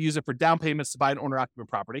some and we use it for down payments to buy an owner-occupant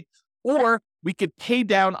property. Or we could pay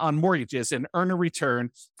down on mortgages and earn a return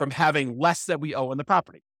from having less that we owe on the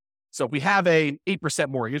property. So if we have an 8%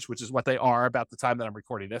 mortgage, which is what they are about the time that I'm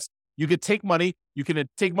recording this, you could take money,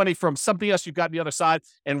 from something else you've got on the other side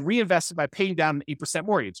and reinvest it by paying down an 8%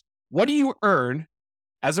 mortgage. What do you earn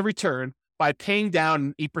as a return by paying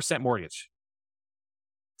down an 8% mortgage?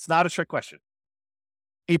 It's not a trick question.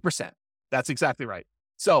 8%. That's exactly right.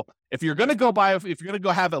 So if you're going to go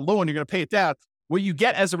have a loan, you're going to pay it down. What you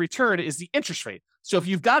get as a return is the interest rate. So if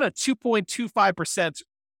you've got a 2.25%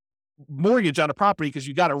 mortgage on a property because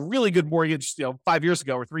you got a really good mortgage, 5 years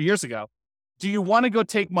ago or 3 years ago, do you want to go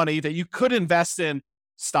take money that you could invest in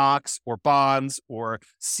stocks or bonds or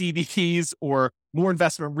CDs or more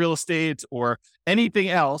investment in real estate or anything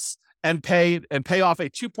else and pay off a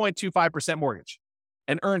 2.25% mortgage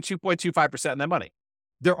and earn 2.25% on that money?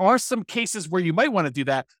 There are some cases where you might want to do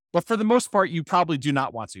that, but for the most part, you probably do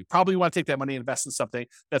not want to. You probably want to take that money and invest in something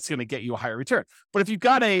that's going to get you a higher return. But if you've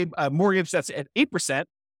got a mortgage that's at 8%,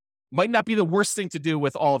 might not be the worst thing to do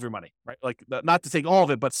with all of your money, right? Like not to take all of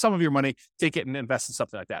it, but some of your money, take it and invest in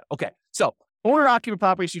something like that. Okay. So owner-occupied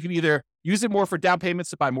properties, you can either use it more for down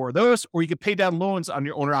payments to buy more of those, or you can pay down loans on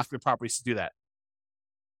your owner-occupied properties to do that.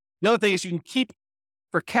 The other thing is you can keep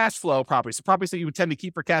for cash flow properties, the properties that you would tend to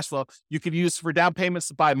keep for cash flow, you could use for down payments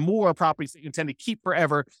to buy more properties that you tend to keep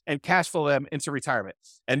forever and cash flow them into retirement.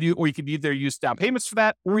 Or you could either use down payments for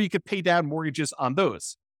that, or you could pay down mortgages on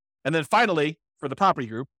those. And then finally, for the property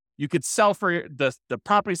group, you could sell for the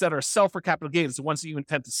properties that are sell for capital gains, the ones that you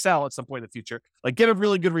intend to sell at some point in the future, like get a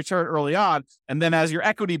really good return early on. And then as your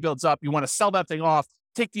equity builds up, you want to sell that thing off,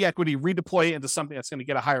 take the equity, redeploy it into something that's going to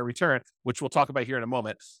get a higher return, which we'll talk about here in a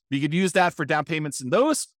moment. You could use that for down payments in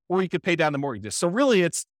those, or you could pay down the mortgages. So really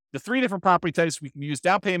it's the three different property types. We can use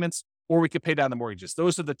down payments, or we could pay down the mortgages.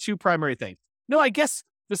 Those are the two primary things. No, I guess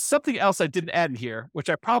there's something else I didn't add in here, which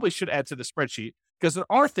I probably should add to the spreadsheet, because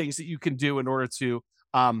there are things that you can do in order to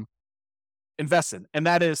invest in, and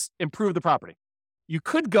that is improve the property. You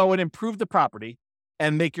could go and improve the property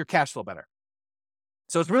and make your cash flow better.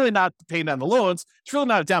 So it's really not paying down the loans. It's really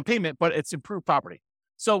not a down payment, but it's improved property.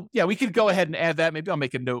 So yeah, we could go ahead and add that. Maybe I'll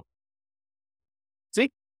make a note.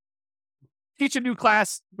 See, teach a new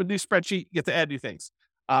class with a new spreadsheet, you get to add new things.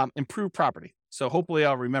 Improve property. So hopefully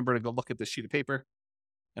I'll remember to go look at this sheet of paper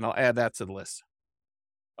and I'll add that to the list.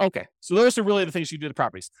 Okay, so those are really the things you do to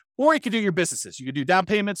properties. Or you could do your businesses. You could do down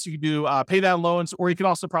payments, you could do pay down loans, or you can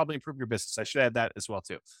also probably improve your business. I should add that as well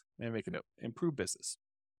too. Maybe make a note, improve business.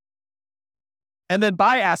 And then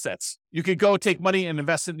buy assets. You could go take money and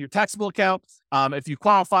invest it in your taxable account. If you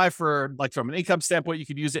qualify for, like from an income standpoint, you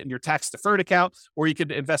could use it in your tax deferred account, or you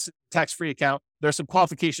could invest in a tax-free account. There's some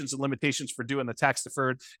qualifications and limitations for doing the tax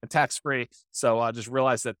deferred and tax-free. So just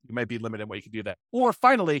realize that you might be limited in what you can do that. Or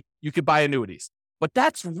finally, you could buy annuities. But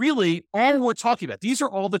that's really all we're talking about. These are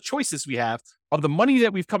all the choices we have of the money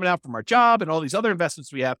that we've coming out from our job and all these other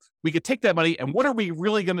investments we have. We could take that money and what are we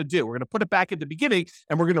really going to do? We're going to put it back at the beginning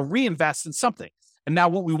and we're going to reinvest in something. And now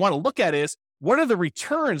what we want to look at is what are the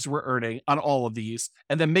returns we're earning on all of these,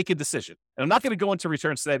 and then make a decision. And I'm not going to go into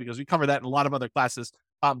returns today because we cover that in a lot of other classes.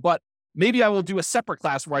 But maybe I will do a separate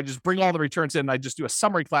class where I just bring all the returns in and I just do a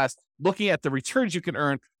summary class looking at the returns you can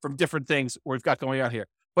earn from different things we've got going on here.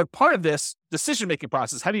 But part of this decision-making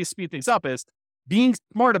process, how do you speed things up, is being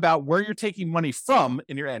smart about where you're taking money from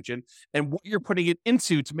in your engine and what you're putting it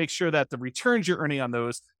into to make sure that the returns you're earning on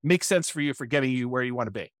those make sense for you for getting you where you want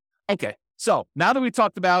to be. Okay, so now that we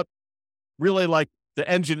talked about really like the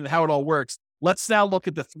engine and how it all works, let's now look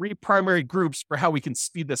at the three primary groups for how we can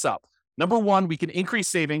speed this up. Number one, we can increase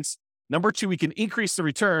savings. Number two, we can increase the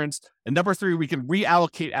returns. And number three, we can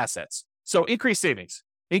reallocate assets. So increase savings.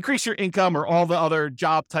 Increase your income or all the other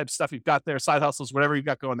job type stuff you've got there, side hustles, whatever you've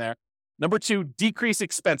got going there. Number two, decrease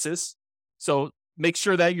expenses. So make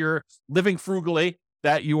sure that you're living frugally,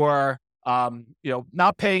 that you are,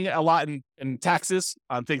 not paying a lot in taxes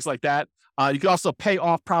on things like that. You can also pay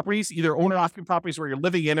off properties, either owner-occupied properties where you're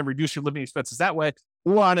living in and reduce your living expenses that way,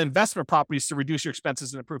 or on investment properties to reduce your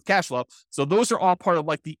expenses and improve cash flow. So those are all part of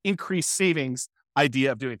like the increased savings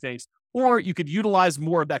idea of doing things. Or you could utilize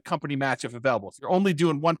more of that company match if available. If you're only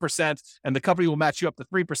doing 1% and the company will match you up to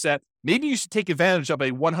 3%, maybe you should take advantage of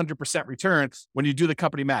a 100% return when you do the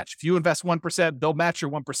company match. If you invest 1%, they'll match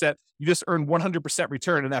your 1%. You just earn 100%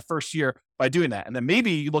 return in that first year by doing that. And then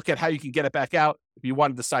maybe you look at how you can get it back out if you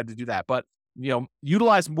want to decide to do that. But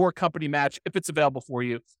utilize more company match if it's available for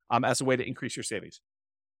you as a way to increase your savings.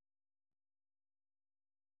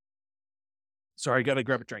 Sorry, I got to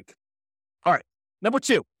grab a drink. All right. Number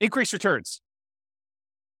two, increase returns.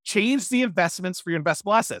 Change the investments for your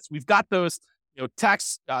investable assets. We've got those,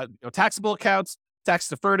 taxable accounts, tax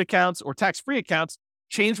deferred accounts, or tax-free accounts.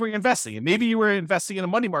 Change where you're investing. And maybe you were investing in a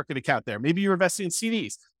money market account there. Maybe you're investing in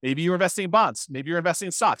CDs. Maybe you're investing in bonds. Maybe you're investing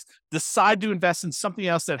in stocks. Decide to invest in something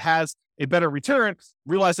else that has a better return.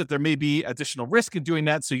 Realize that there may be additional risk in doing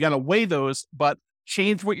that. So you got to weigh those, but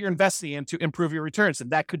change what you're investing in to improve your returns.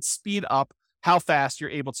 And that could speed up how fast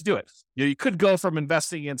you're able to do it. You could go from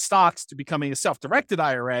investing in stocks to becoming a self-directed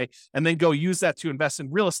IRA and then go use that to invest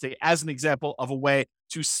in real estate as an example of a way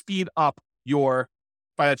to speed up your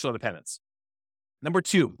financial independence. Number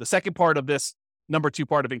two, the second part of this, number two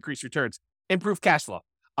part of increased returns, improve cash flow.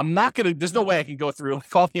 There's no way I can go through and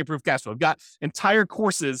call the improved cash flow. I've got entire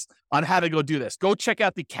courses on how to go do this. Go check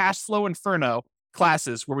out the Cash Flow Inferno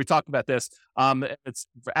classes where we talk about this. It's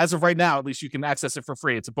as of right now, at least you can access it for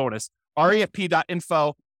free. It's a bonus.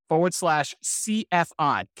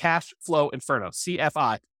 refp.info/CFI, Cash Flow Inferno,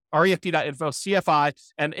 CFI, refp.info, CFI.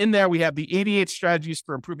 And in there, we have the 88 strategies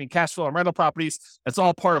for improving cash flow on rental properties. It's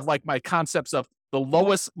all part of like my concepts of the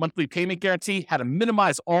lowest monthly payment guarantee, how to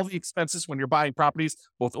minimize all the expenses when you're buying properties,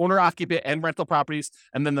 both owner-occupant and rental properties,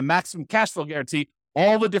 and then the maximum cash flow guarantee,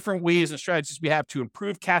 all the different ways and strategies we have to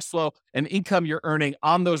improve cash flow and income you're earning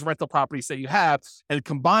on those rental properties that you have, and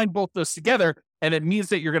combine both those together. And it means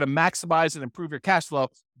that you're going to maximize and improve your cash flow.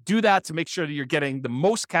 Do that to make sure that you're getting the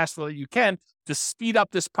most cash flow that you can to speed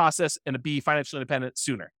up this process and to be financially independent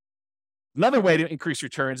sooner. Another way to increase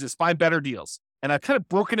returns is find better deals. And I've kind of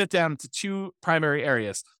broken it down into two primary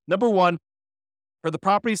areas. Number one, for the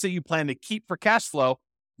properties that you plan to keep for cash flow,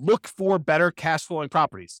 look for better cash flowing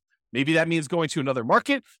properties. Maybe that means going to another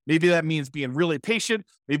market. Maybe that means being really patient.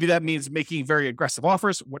 Maybe that means making very aggressive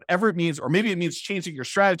offers, whatever it means. Or maybe it means changing your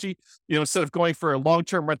strategy. Instead of going for a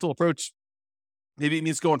long-term rental approach, maybe it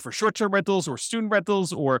means going for short-term rentals or student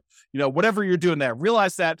rentals or, whatever you're doing there.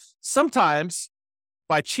 Realize that sometimes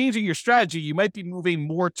by changing your strategy, you might be moving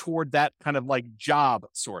more toward that kind of like job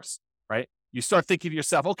source, right? You start thinking to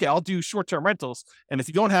yourself, okay, I'll do short-term rentals. And if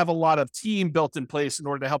you don't have a lot of team built in place in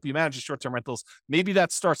order to help you manage the short-term rentals, maybe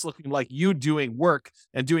that starts looking like you doing work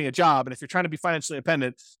and doing a job. And if you're trying to be financially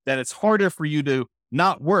independent, then it's harder for you to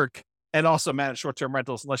not work and also manage short-term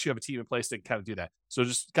rentals unless you have a team in place that can kind of do that. So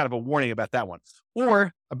just kind of a warning about that one.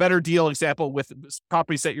 Or a better deal example with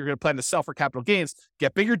properties that you're going to plan to sell for capital gains,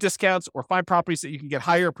 get bigger discounts or find properties that you can get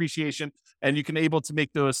higher appreciation and you can able to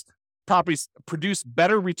make those properties produce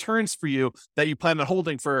better returns for you that you plan on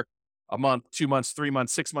holding for a month, 2 months, 3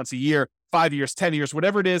 months, 6 months, a year, 5 years, 10 years,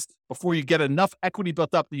 whatever it is, before you get enough equity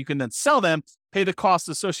built up that you can then sell them, pay the costs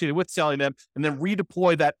associated with selling them, and then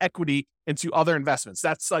redeploy that equity into other investments.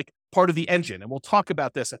 That's like part of the engine. And we'll talk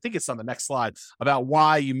about this. I think it's on the next slide about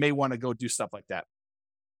why you may want to go do stuff like that.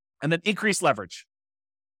 And then increase leverage.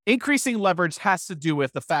 Increasing leverage has to do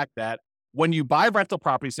with the fact that when you buy rental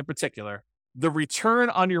properties in particular, the return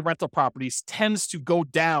on your rental properties tends to go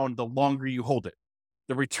down the longer you hold it.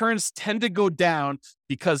 The returns tend to go down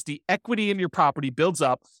because the equity in your property builds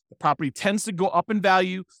up. The property tends to go up in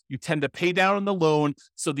value. You tend to pay down on the loan.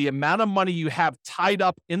 So the amount of money you have tied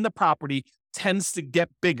up in the property tends to get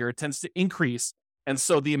bigger, tends to increase. And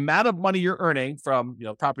so the amount of money you're earning from,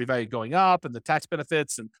 property value going up and the tax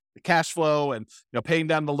benefits and the cash flow and, paying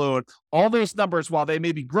down the loan, all those numbers, while they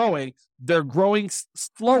may be growing, they're growing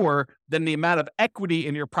slower than the amount of equity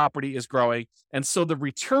in your property is growing. And so the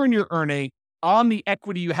return you're earning on the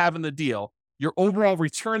equity you have in the deal, your overall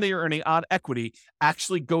return that you're earning on equity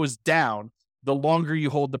actually goes down the longer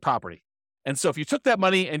you hold the property. And so if you took that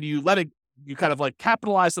money and you let it, you kind of like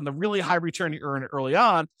capitalize on the really high return you earn early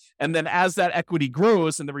on. And then as that equity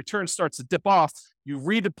grows and the return starts to dip off, you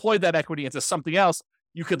redeploy that equity into something else.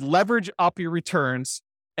 You could leverage up your returns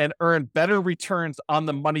and earn better returns on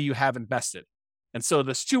the money you have invested. And so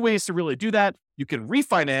there's two ways to really do that. You can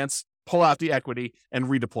refinance, pull out the equity and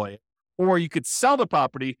redeploy it. Or you could sell the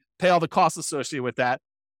property, pay all the costs associated with that,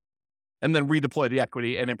 and then redeploy the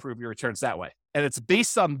equity and improve your returns that way. And it's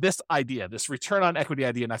based on this idea, this return on equity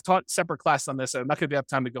idea. And I've taught separate classes on this, and I'm not going to have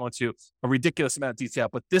time to go into a ridiculous amount of detail,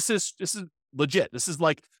 but this is legit. This is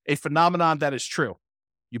like a phenomenon that is true.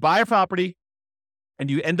 You buy a property and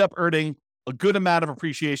you end up earning a good amount of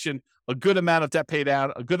appreciation, a good amount of debt pay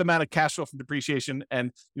down, a good amount of cash flow from depreciation,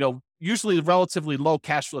 and usually relatively low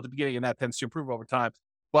cash flow at the beginning, and that tends to improve over time.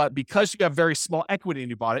 But because you have very small equity and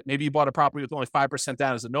you bought it, maybe you bought a property with only 5%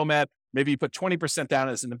 down as a nomad, maybe you put 20% down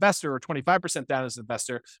as an investor or 25% down as an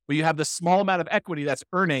investor, but you have this small amount of equity that's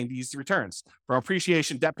earning these returns from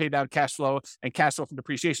appreciation, debt pay down, cash flow, and cash flow from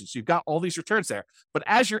depreciation. So you've got all these returns there. But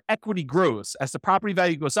as your equity grows, as the property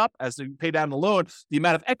value goes up, as you pay down the loan, the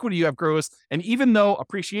amount of equity you have grows. And even though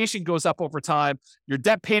appreciation goes up over time, your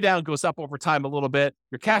debt pay down goes up over time a little bit,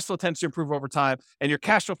 your cash flow tends to improve over time, and your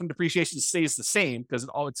cash flow from depreciation stays the same because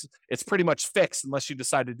it's pretty much fixed unless you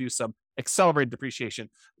decide to do some accelerated depreciation.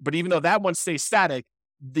 But even though that one stays static,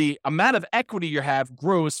 the amount of equity you have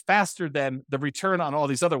grows faster than the return on all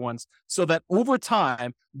these other ones, so that over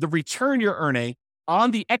time, the return you're earning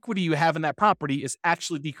on the equity you have in that property is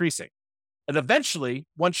actually decreasing. And eventually,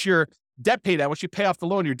 once your debt pay down, once you pay off the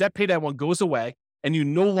loan, your debt pay down one goes away and you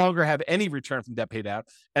no longer have any return from debt pay down.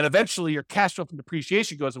 And eventually your cash flow from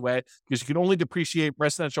depreciation goes away because you can only depreciate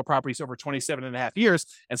residential properties over 27 and a half years.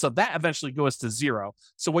 And so that eventually goes to zero.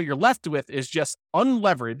 So what you're left with is just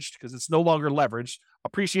unleveraged, because it's no longer leveraged,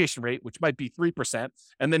 appreciation rate, which might be 3%.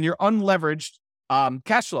 And then your unleveraged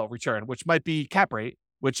cash flow return, which might be cap rate,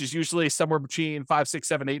 which is usually somewhere between 5, 6,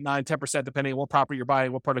 7, 8, 9, 10%, depending on what property you're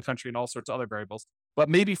buying, what part of the country, and all sorts of other variables. But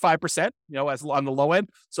maybe 5%, as on the low end.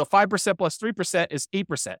 So 5% plus 3% is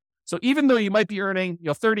 8%. So even though you might be earning,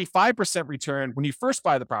 35% return when you first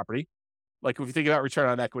buy the property, like if you think about return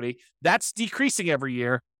on equity, that's decreasing every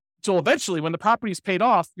year So eventually, when the property is paid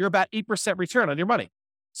off, you're about 8% return on your money.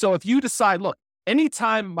 So if you decide, look,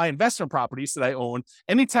 anytime my investment properties that I own,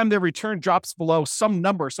 anytime their return drops below some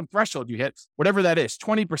number, some threshold you hit, whatever that is,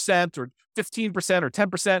 20% or 15% or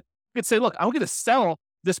 10%, you could say, look, I'm going to sell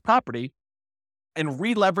this property and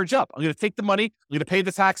re-leverage up. I'm going to take the money. I'm going to pay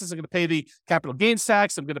the taxes. I'm going to pay the capital gains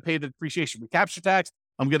tax. I'm going to pay the depreciation recapture tax.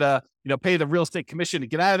 I'm going to, pay the real estate commission to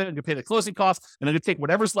get out of it. I'm going to pay the closing costs, and I'm going to take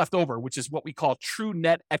whatever's left over, which is what we call true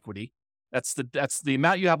net equity. That's the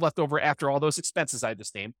amount you have left over after all those expenses I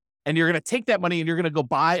just named. And you're going to take that money and you're going to go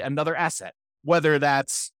buy another asset, whether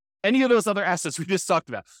that's any of those other assets we just talked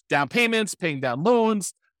about: down payments, paying down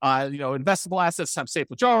loans, investable assets, times safe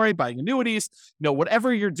withdrawal, buying annuities,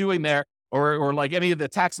 whatever you're doing there. Or like any of the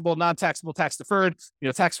taxable, non-taxable, tax deferred,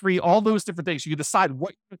 tax-free, all those different things. You decide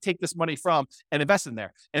what you take this money from and invest in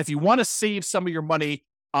there. And if you want to save some of your money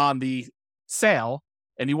on the sale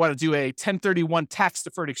and you want to do a 1031 tax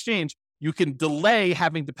deferred exchange, you can delay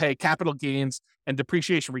having to pay capital gains and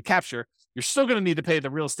depreciation recapture. You're still going to need to pay the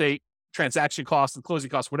real estate transaction costs and closing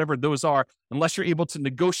costs, whatever those are, unless you're able to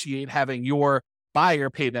negotiate having your buyer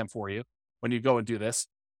pay them for you when you go and do this.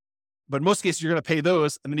 But in most cases, you're going to pay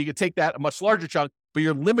those, and then you can take that a much larger chunk, but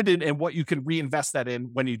you're limited in what you can reinvest that in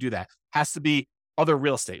when you do that. Has to be other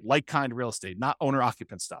real estate, like-kind real estate, not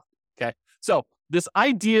owner-occupant stuff, okay? So this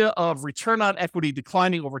idea of return on equity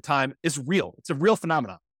declining over time is real. It's a real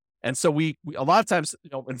phenomenon. And so we a lot of times,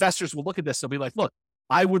 investors will look at this. They'll be like, look,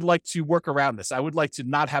 I would like to work around this. I would like to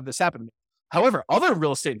not have this happen to me. However, other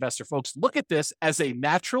real estate investor folks look at this as a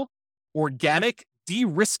natural, organic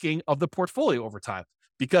de-risking of the portfolio over time.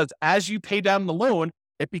 Because as you pay down the loan,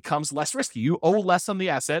 it becomes less risky. You owe less on the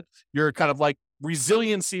asset. Your kind of like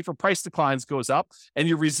resiliency for price declines goes up, and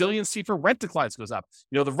your resiliency for rent declines goes up.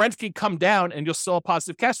 The rent can come down and you'll still have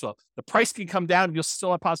positive cash flow. The price can come down and you'll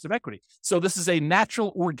still have positive equity. So this is a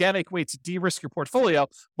natural, organic way to de-risk your portfolio,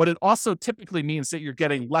 but it also typically means that you're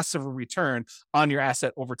getting less of a return on your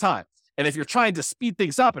asset over time. And if you're trying to speed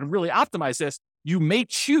things up and really optimize this, you may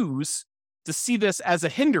choose to see this as a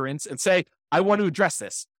hindrance and say, I want to address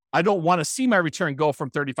this. I don't want to see my return go from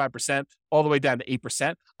 35% all the way down to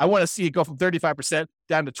 8%. I want to see it go from 35%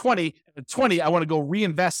 down to 20. And 20, I want to go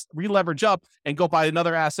reinvest, re-leverage up, and go buy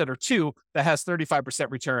another asset or two that has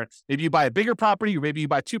 35% return. Maybe you buy a bigger property, or maybe you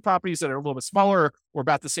buy two properties that are a little bit smaller or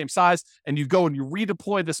about the same size, and you go and you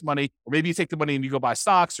redeploy this money, or maybe you take the money and you go buy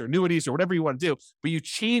stocks or annuities or whatever you want to do, but you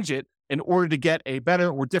change it in order to get a better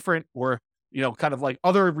or different or kind of like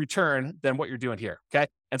other return than what you're doing here. Okay.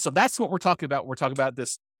 And so that's what we're talking about. We're talking about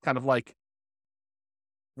this kind of like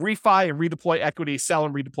refi and redeploy equity, sell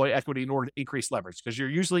and redeploy equity in order to increase leverage, because you're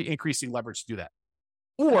usually increasing leverage to do that.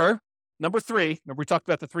 Or number three, remember we talked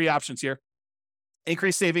about the three options here: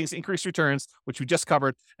 increase savings, increase returns, which we just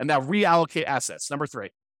covered, and now reallocate assets. Number three.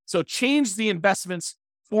 So change the investments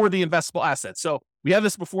for the investable assets. So we had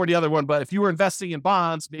this before the other one, but if you were investing in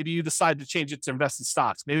bonds, maybe you decide to change it to invest in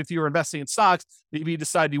stocks. Maybe if you were investing in stocks, maybe you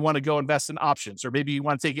decide you want to go invest in options, or maybe you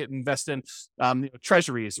want to take it and invest in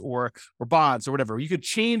treasuries or bonds or whatever. You could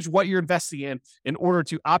change what you're investing in order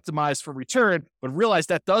to optimize for return, but realize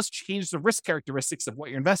that does change the risk characteristics of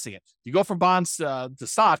what you're investing in. You go from bonds to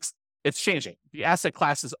stocks, it's changing. The asset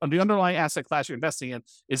classes, the underlying asset class you're investing in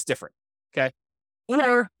is different. Okay.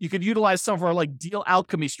 Or you could utilize some of our like deal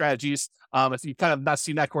alchemy strategies. If you kind of not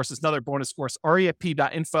seen that course, it's another bonus course,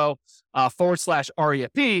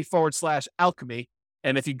 refp.info/REAP/alchemy.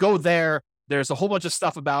 And if you go there, there's a whole bunch of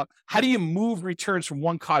stuff about how do you move returns from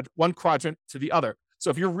one quadrant to the other. So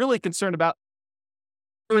if you're really concerned about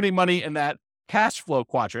earning money in that cash flow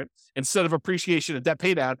quadrant instead of appreciation and debt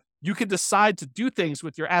pay down, you can decide to do things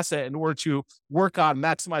with your asset in order to work on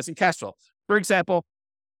maximizing cash flow. For example,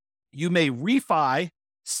 you may refi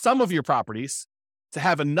some of your properties to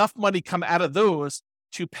have enough money come out of those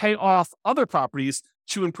to pay off other properties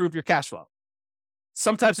to improve your cash flow.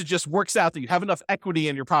 Sometimes it just works out that you have enough equity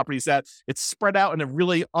in your properties that it's spread out in a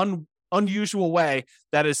really unusual way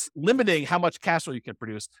that is limiting how much cash flow you can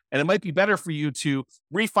produce. And it might be better for you to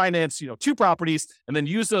refinance, two properties and then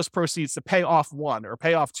use those proceeds to pay off one or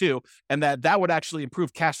pay off two. And that would actually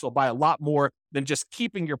improve cash flow by a lot more than just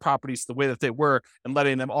keeping your properties the way that they were and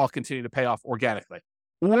letting them all continue to pay off organically.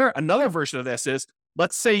 Or another version of this is,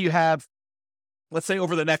 let's say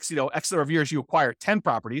over the next, X number of years, you acquire 10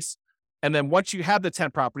 properties. And then once you have the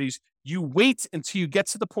 10 properties, you wait until you get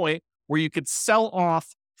to the point where you could sell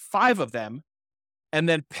off 5 of them and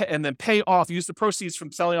then pay off, use the proceeds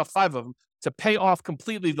from selling off 5 of them to pay off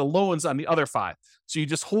completely the loans on the other 5. So you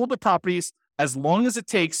just hold the properties as long as it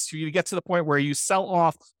takes for you to get to the point where you sell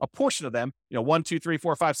off a portion of them, 1, 2, 3,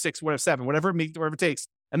 4, 5, 6, whatever, 7, whatever it takes.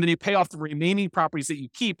 and then you pay off the remaining properties that you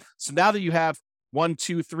keep. So now that you have 1,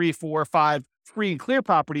 2, 3, 4, 5 free and clear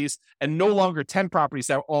properties and no longer 10 properties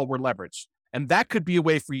that all were leveraged. And that could be a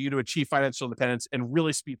way for you to achieve financial independence and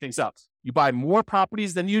really speed things up. You buy more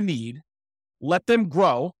properties than you need, let them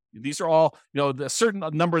grow. These are all, the certain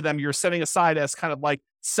number of them you're setting aside as kind of like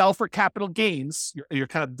sell for capital gains. You're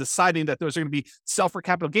kind of deciding that those are going to be sell for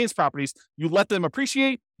capital gains properties. You let them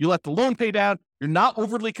appreciate, you let the loan pay down. You're not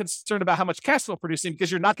overly concerned about how much cash flow producing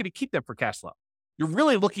because you're not going to keep them for cash flow. You're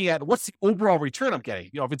really looking at what's the overall return I'm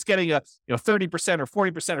getting. If it's getting a 30%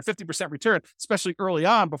 or 40% or 50% return, especially early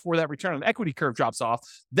on before that return on equity curve drops off,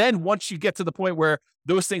 then once you get to the point where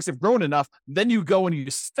those things have grown enough, then you go and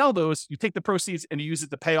you sell those, you take the proceeds and you use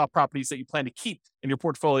it to pay off properties that you plan to keep in your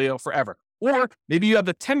portfolio forever. Or maybe you have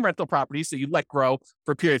the 10 rental properties that you let grow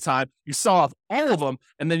for a period of time. You sell off all of them,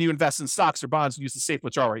 and then you invest in stocks or bonds and use the safe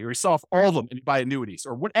withdrawal rate. Or you sell off all of them and you buy annuities,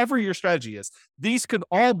 or whatever your strategy is. These could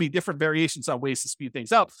all be different variations on ways to speed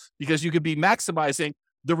things up, because you could be maximizing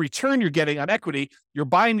the return you're getting on equity. You're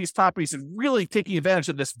buying these properties and really taking advantage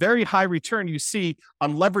of this very high return you see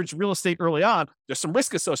on leveraged real estate early on. There's some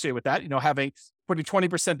risk associated with that, putting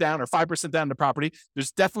 20% down or 5% down in the property.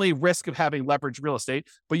 There's definitely risk of having leveraged real estate,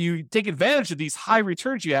 but you take advantage of these high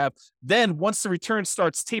returns you have. Then once the return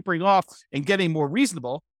starts tapering off and getting more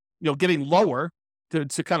reasonable, getting lower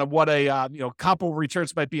to kind of what a, comparable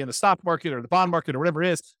returns might be in the stock market or the bond market or whatever it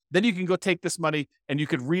is, then you can go take this money and you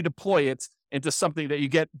could redeploy it into something that you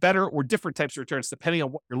get better or different types of returns depending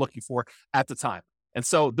on what you're looking for at the time. And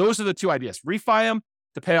so those are the two ideas: refi them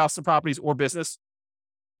to pay off some properties or business,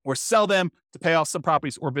 or sell them to pay off some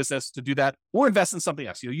properties or business to do that, or invest in something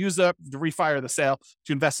else. You'll use the refi or the sale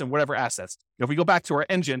to invest in whatever assets. If we go back to our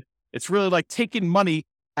engine, it's really like taking money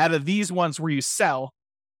out of these ones where you sell,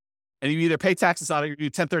 and you either pay taxes on it or you do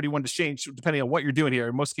 1031 exchange, depending on what you're doing here.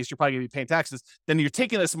 In most cases, you're probably going to be paying taxes. Then you're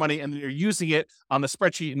taking this money and you're using it on the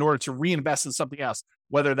spreadsheet in order to reinvest in something else,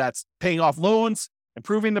 whether that's paying off loans,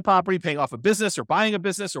 improving the property, paying off a business or buying a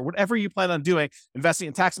business or whatever you plan on doing, investing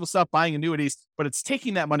in taxable stuff, buying annuities, but it's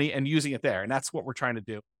taking that money and using it there. And that's what we're trying to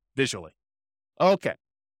do visually. Okay.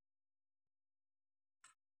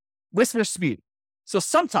 Risk versus speed. So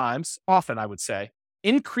often I would say,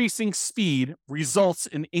 increasing speed results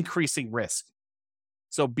in increasing risk.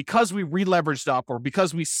 So because we re-leveraged up or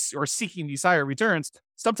because we are seeking these higher returns,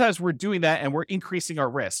 sometimes we're doing that and we're increasing our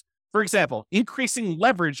risk. For example, increasing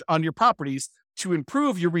leverage on your properties to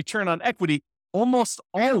improve your return on equity almost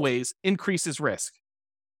always increases risk.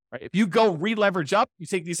 Right? If you go re-leverage up, you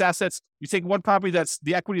take these assets, you take one property that's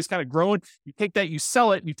the equity is kind of growing, you take that, you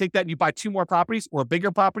sell it, and you take that and you buy two more properties or a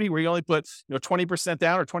bigger property where you only put 20%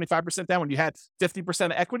 down or 25% down when you had 50%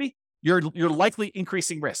 of equity, you're likely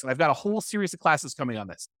increasing risk. And I've got a whole series of classes coming on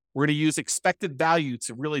this. We're going to use expected value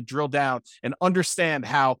to really drill down and understand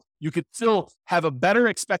how you could still have a better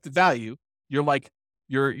expected value. The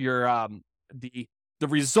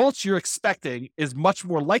results you're expecting is much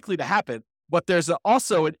more likely to happen, but there's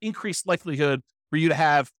also an increased likelihood for you to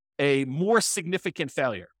have a more significant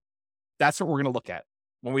failure. That's what we're going to look at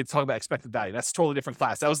when we talk about expected value. That's a totally different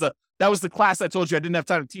class. That was the class I told you I didn't have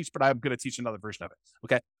time to teach, but I'm going to teach another version of it.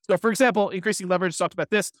 Okay. So for example, increasing leverage, talked about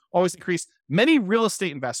this, always increase. Many real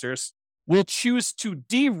estate investors will choose to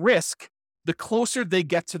de-risk the closer they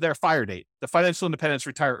get to their FIRE date, the financial independence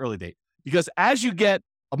retire early date. Because as you get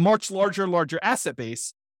a much larger asset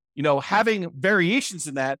base, having variations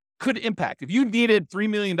in that could impact. If you needed $3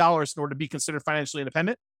 million in order to be considered financially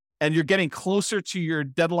independent and you're getting closer to your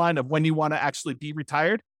deadline of when you want to actually be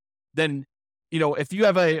retired, then, if you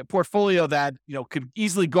have a portfolio that, could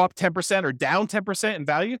easily go up 10% or down 10% in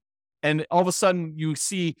value, and all of a sudden you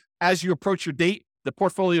see as you approach your date, the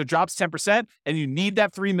portfolio drops 10% and you need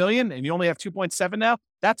that 3 million and you only have 2.7 now,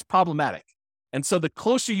 that's problematic. And so the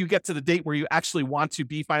closer you get to the date where you actually want to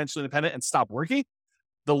be financially independent and stop working,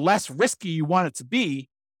 the less risky you want it to be,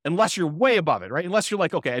 unless you're way above it, right? Unless you're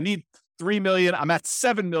like, okay, I need 3 million, I'm at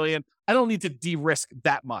 7 million. I don't need to de-risk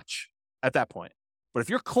that much at that point. But if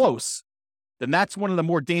you're close, then that's one of the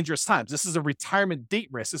more dangerous times. This is a retirement date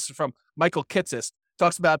risk. This is from Michael Kitces.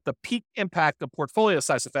 Talks about the peak impact of portfolio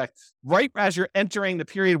size effect. Right as you're entering the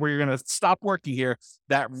period where you're going to stop working here,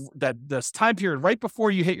 that this time period right before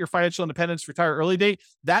you hit your financial independence, retire early date,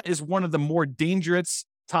 that is one of the more dangerous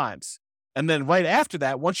times. And then right after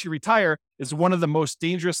that, once you retire, is one of the most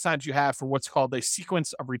dangerous times you have for what's called a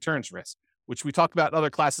sequence of returns risk, which we talked about in other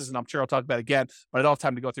classes, and I'm sure I'll talk about again, but I don't have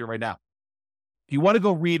time to go through it right now. If you want to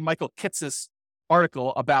go read Michael Kitces'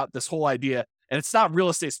 article about this whole idea, and it's not real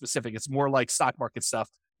estate specific, it's more like stock market stuff,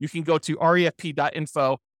 you can go to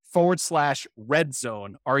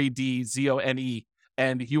refp.info/redzone, REDZone,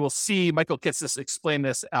 And you will see Michael Kitces explain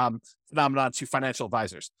this phenomenon to financial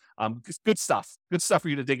advisors. Good stuff for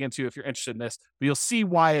you to dig into if you're interested in this. But you'll see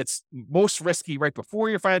why it's most risky right before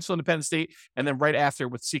your financial independence date and then right after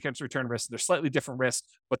with sequence return risk. They're slightly different risks,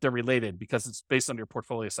 but they're related because it's based on your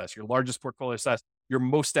portfolio size. Your largest portfolio size, you're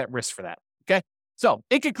most at risk for that. Okay. So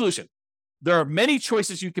in conclusion, there are many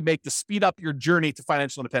choices you can make to speed up your journey to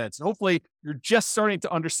financial independence. And hopefully you're just starting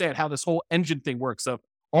to understand how this whole engine thing works. So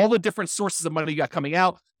all the different sources of money you got coming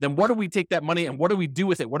out, then what do we take that money and what do we do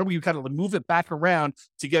with it? What do we kind of move it back around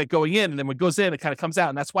to get it going in? And then when it goes in, it kind of comes out.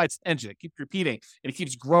 And that's why it's an engine. It keeps repeating and it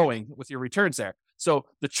keeps growing with your returns there. So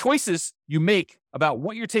the choices you make about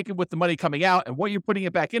what you're taking with the money coming out and what you're putting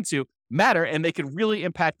it back into matter, and they can really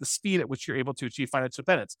impact the speed at which you're able to achieve financial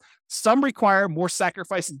independence. Some require more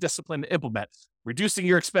sacrifice and discipline to implement, reducing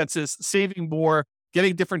your expenses, saving more,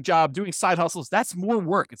 getting a different job, doing side hustles. That's more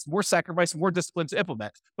work. It's more sacrifice, more discipline to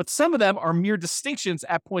implement. But some of them are mere distinctions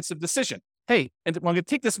at points of decision. Hey, and I'm going to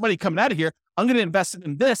take this money coming out of here. I'm going to invest it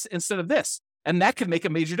in this instead of this. And that can make a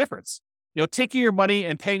major difference. Taking your money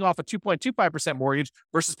and paying off a 2.25% mortgage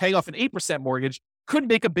versus paying off an 8% mortgage could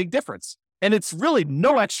make a big difference. And it's really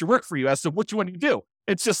no extra work for you as to what you want to do.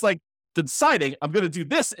 It's just like deciding I'm going to do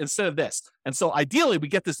this instead of this. And so ideally we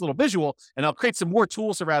get this little visual, and I'll create some more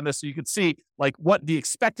tools around this so you can see like what the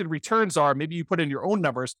expected returns are. Maybe you put in your own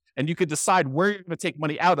numbers and you could decide where you're going to take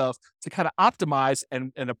money out of to kind of optimize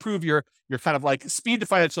and improve your kind of like speed to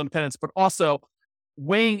financial independence, but also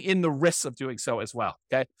weighing in the risks of doing so as well.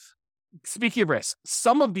 Okay. Speaking of risk,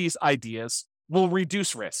 some of these ideas will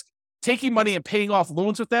reduce risk. Taking money and paying off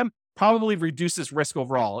loans with them probably reduces risk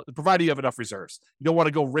overall, provided you have enough reserves. You don't want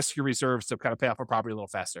to go risk your reserves to kind of pay off a property a little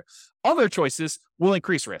faster. Other choices will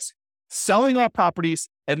increase risk. Selling off properties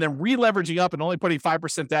and then re-leveraging up and only putting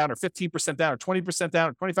 5% down or 15% down or 20% down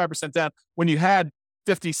or 25% down when you had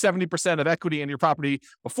 50, 70% of equity in your property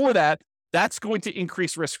before that, that's going to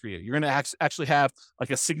increase risk for you. You're going to actually have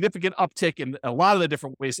like a significant uptick in a lot of the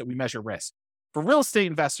different ways that we measure risk. For real estate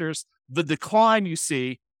investors, the decline you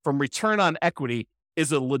see from return on equity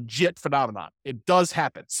is a legit phenomenon. It does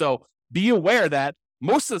happen. So be aware that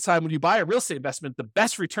most of the time when you buy a real estate investment, the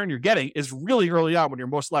best return you're getting is really early on when you're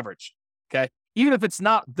most leveraged. Okay. Even if it's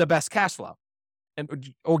not the best cash flow.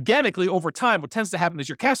 And organically over time, what tends to happen is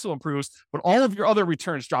your cash flow improves, but all of your other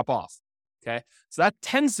returns drop off. Okay. So that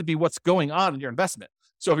tends to be what's going on in your investment.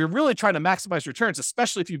 So if you're really trying to maximize returns,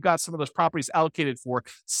 especially if you've got some of those properties allocated for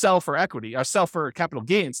sell for equity or sell for capital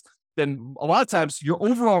gains, then a lot of times your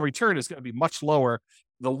overall return is going to be much lower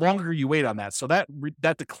the longer you wait on that. So that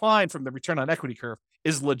decline from the return on equity curve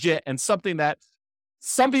is legit and something that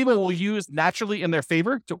some people will use naturally in their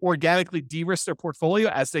favor to organically de-risk their portfolio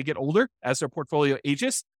as they get older, as their portfolio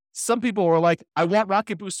ages. Some people are like, I want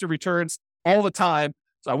rocket booster returns all the time.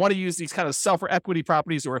 So I want to use these kind of sell for equity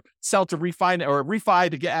properties or sell to refi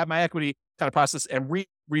to get at my equity kind of process and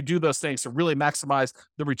redo those things to really maximize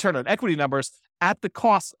the return on equity numbers at the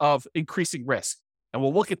cost of increasing risk. And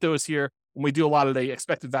we'll look at those here when we do a lot of the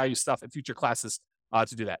expected value stuff in future classes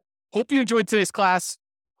to do that. Hope you enjoyed today's class.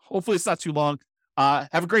 Hopefully it's not too long.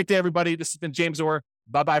 Have a great day, everybody. This has been James Orr.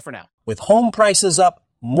 Bye-bye for now. With home prices up,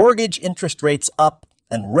 mortgage interest rates up,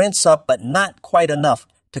 and rents up, but not quite enough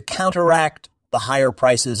to counteract the higher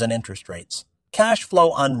prices and interest rates. Cash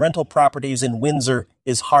flow on rental properties in Windsor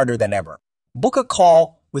is harder than ever. Book a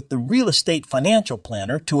call with the Real Estate Financial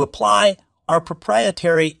Planner to apply our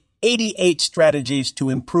proprietary 88 strategies to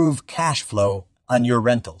improve cash flow on your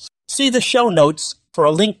rentals. See the show notes for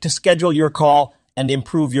a link to schedule your call and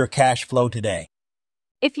improve your cash flow today.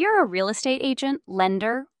 If you're a real estate agent,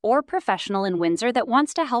 lender, or professional in Windsor that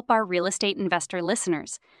wants to help our real estate investor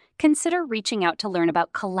listeners, consider reaching out to learn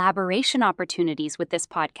about collaboration opportunities with this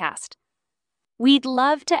podcast. We'd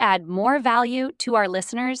love to add more value to our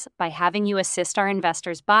listeners by having you assist our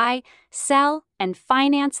investors buy, sell, and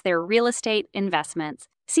finance their real estate investments.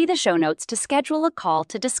 See the show notes to schedule a call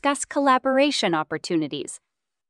to discuss collaboration opportunities.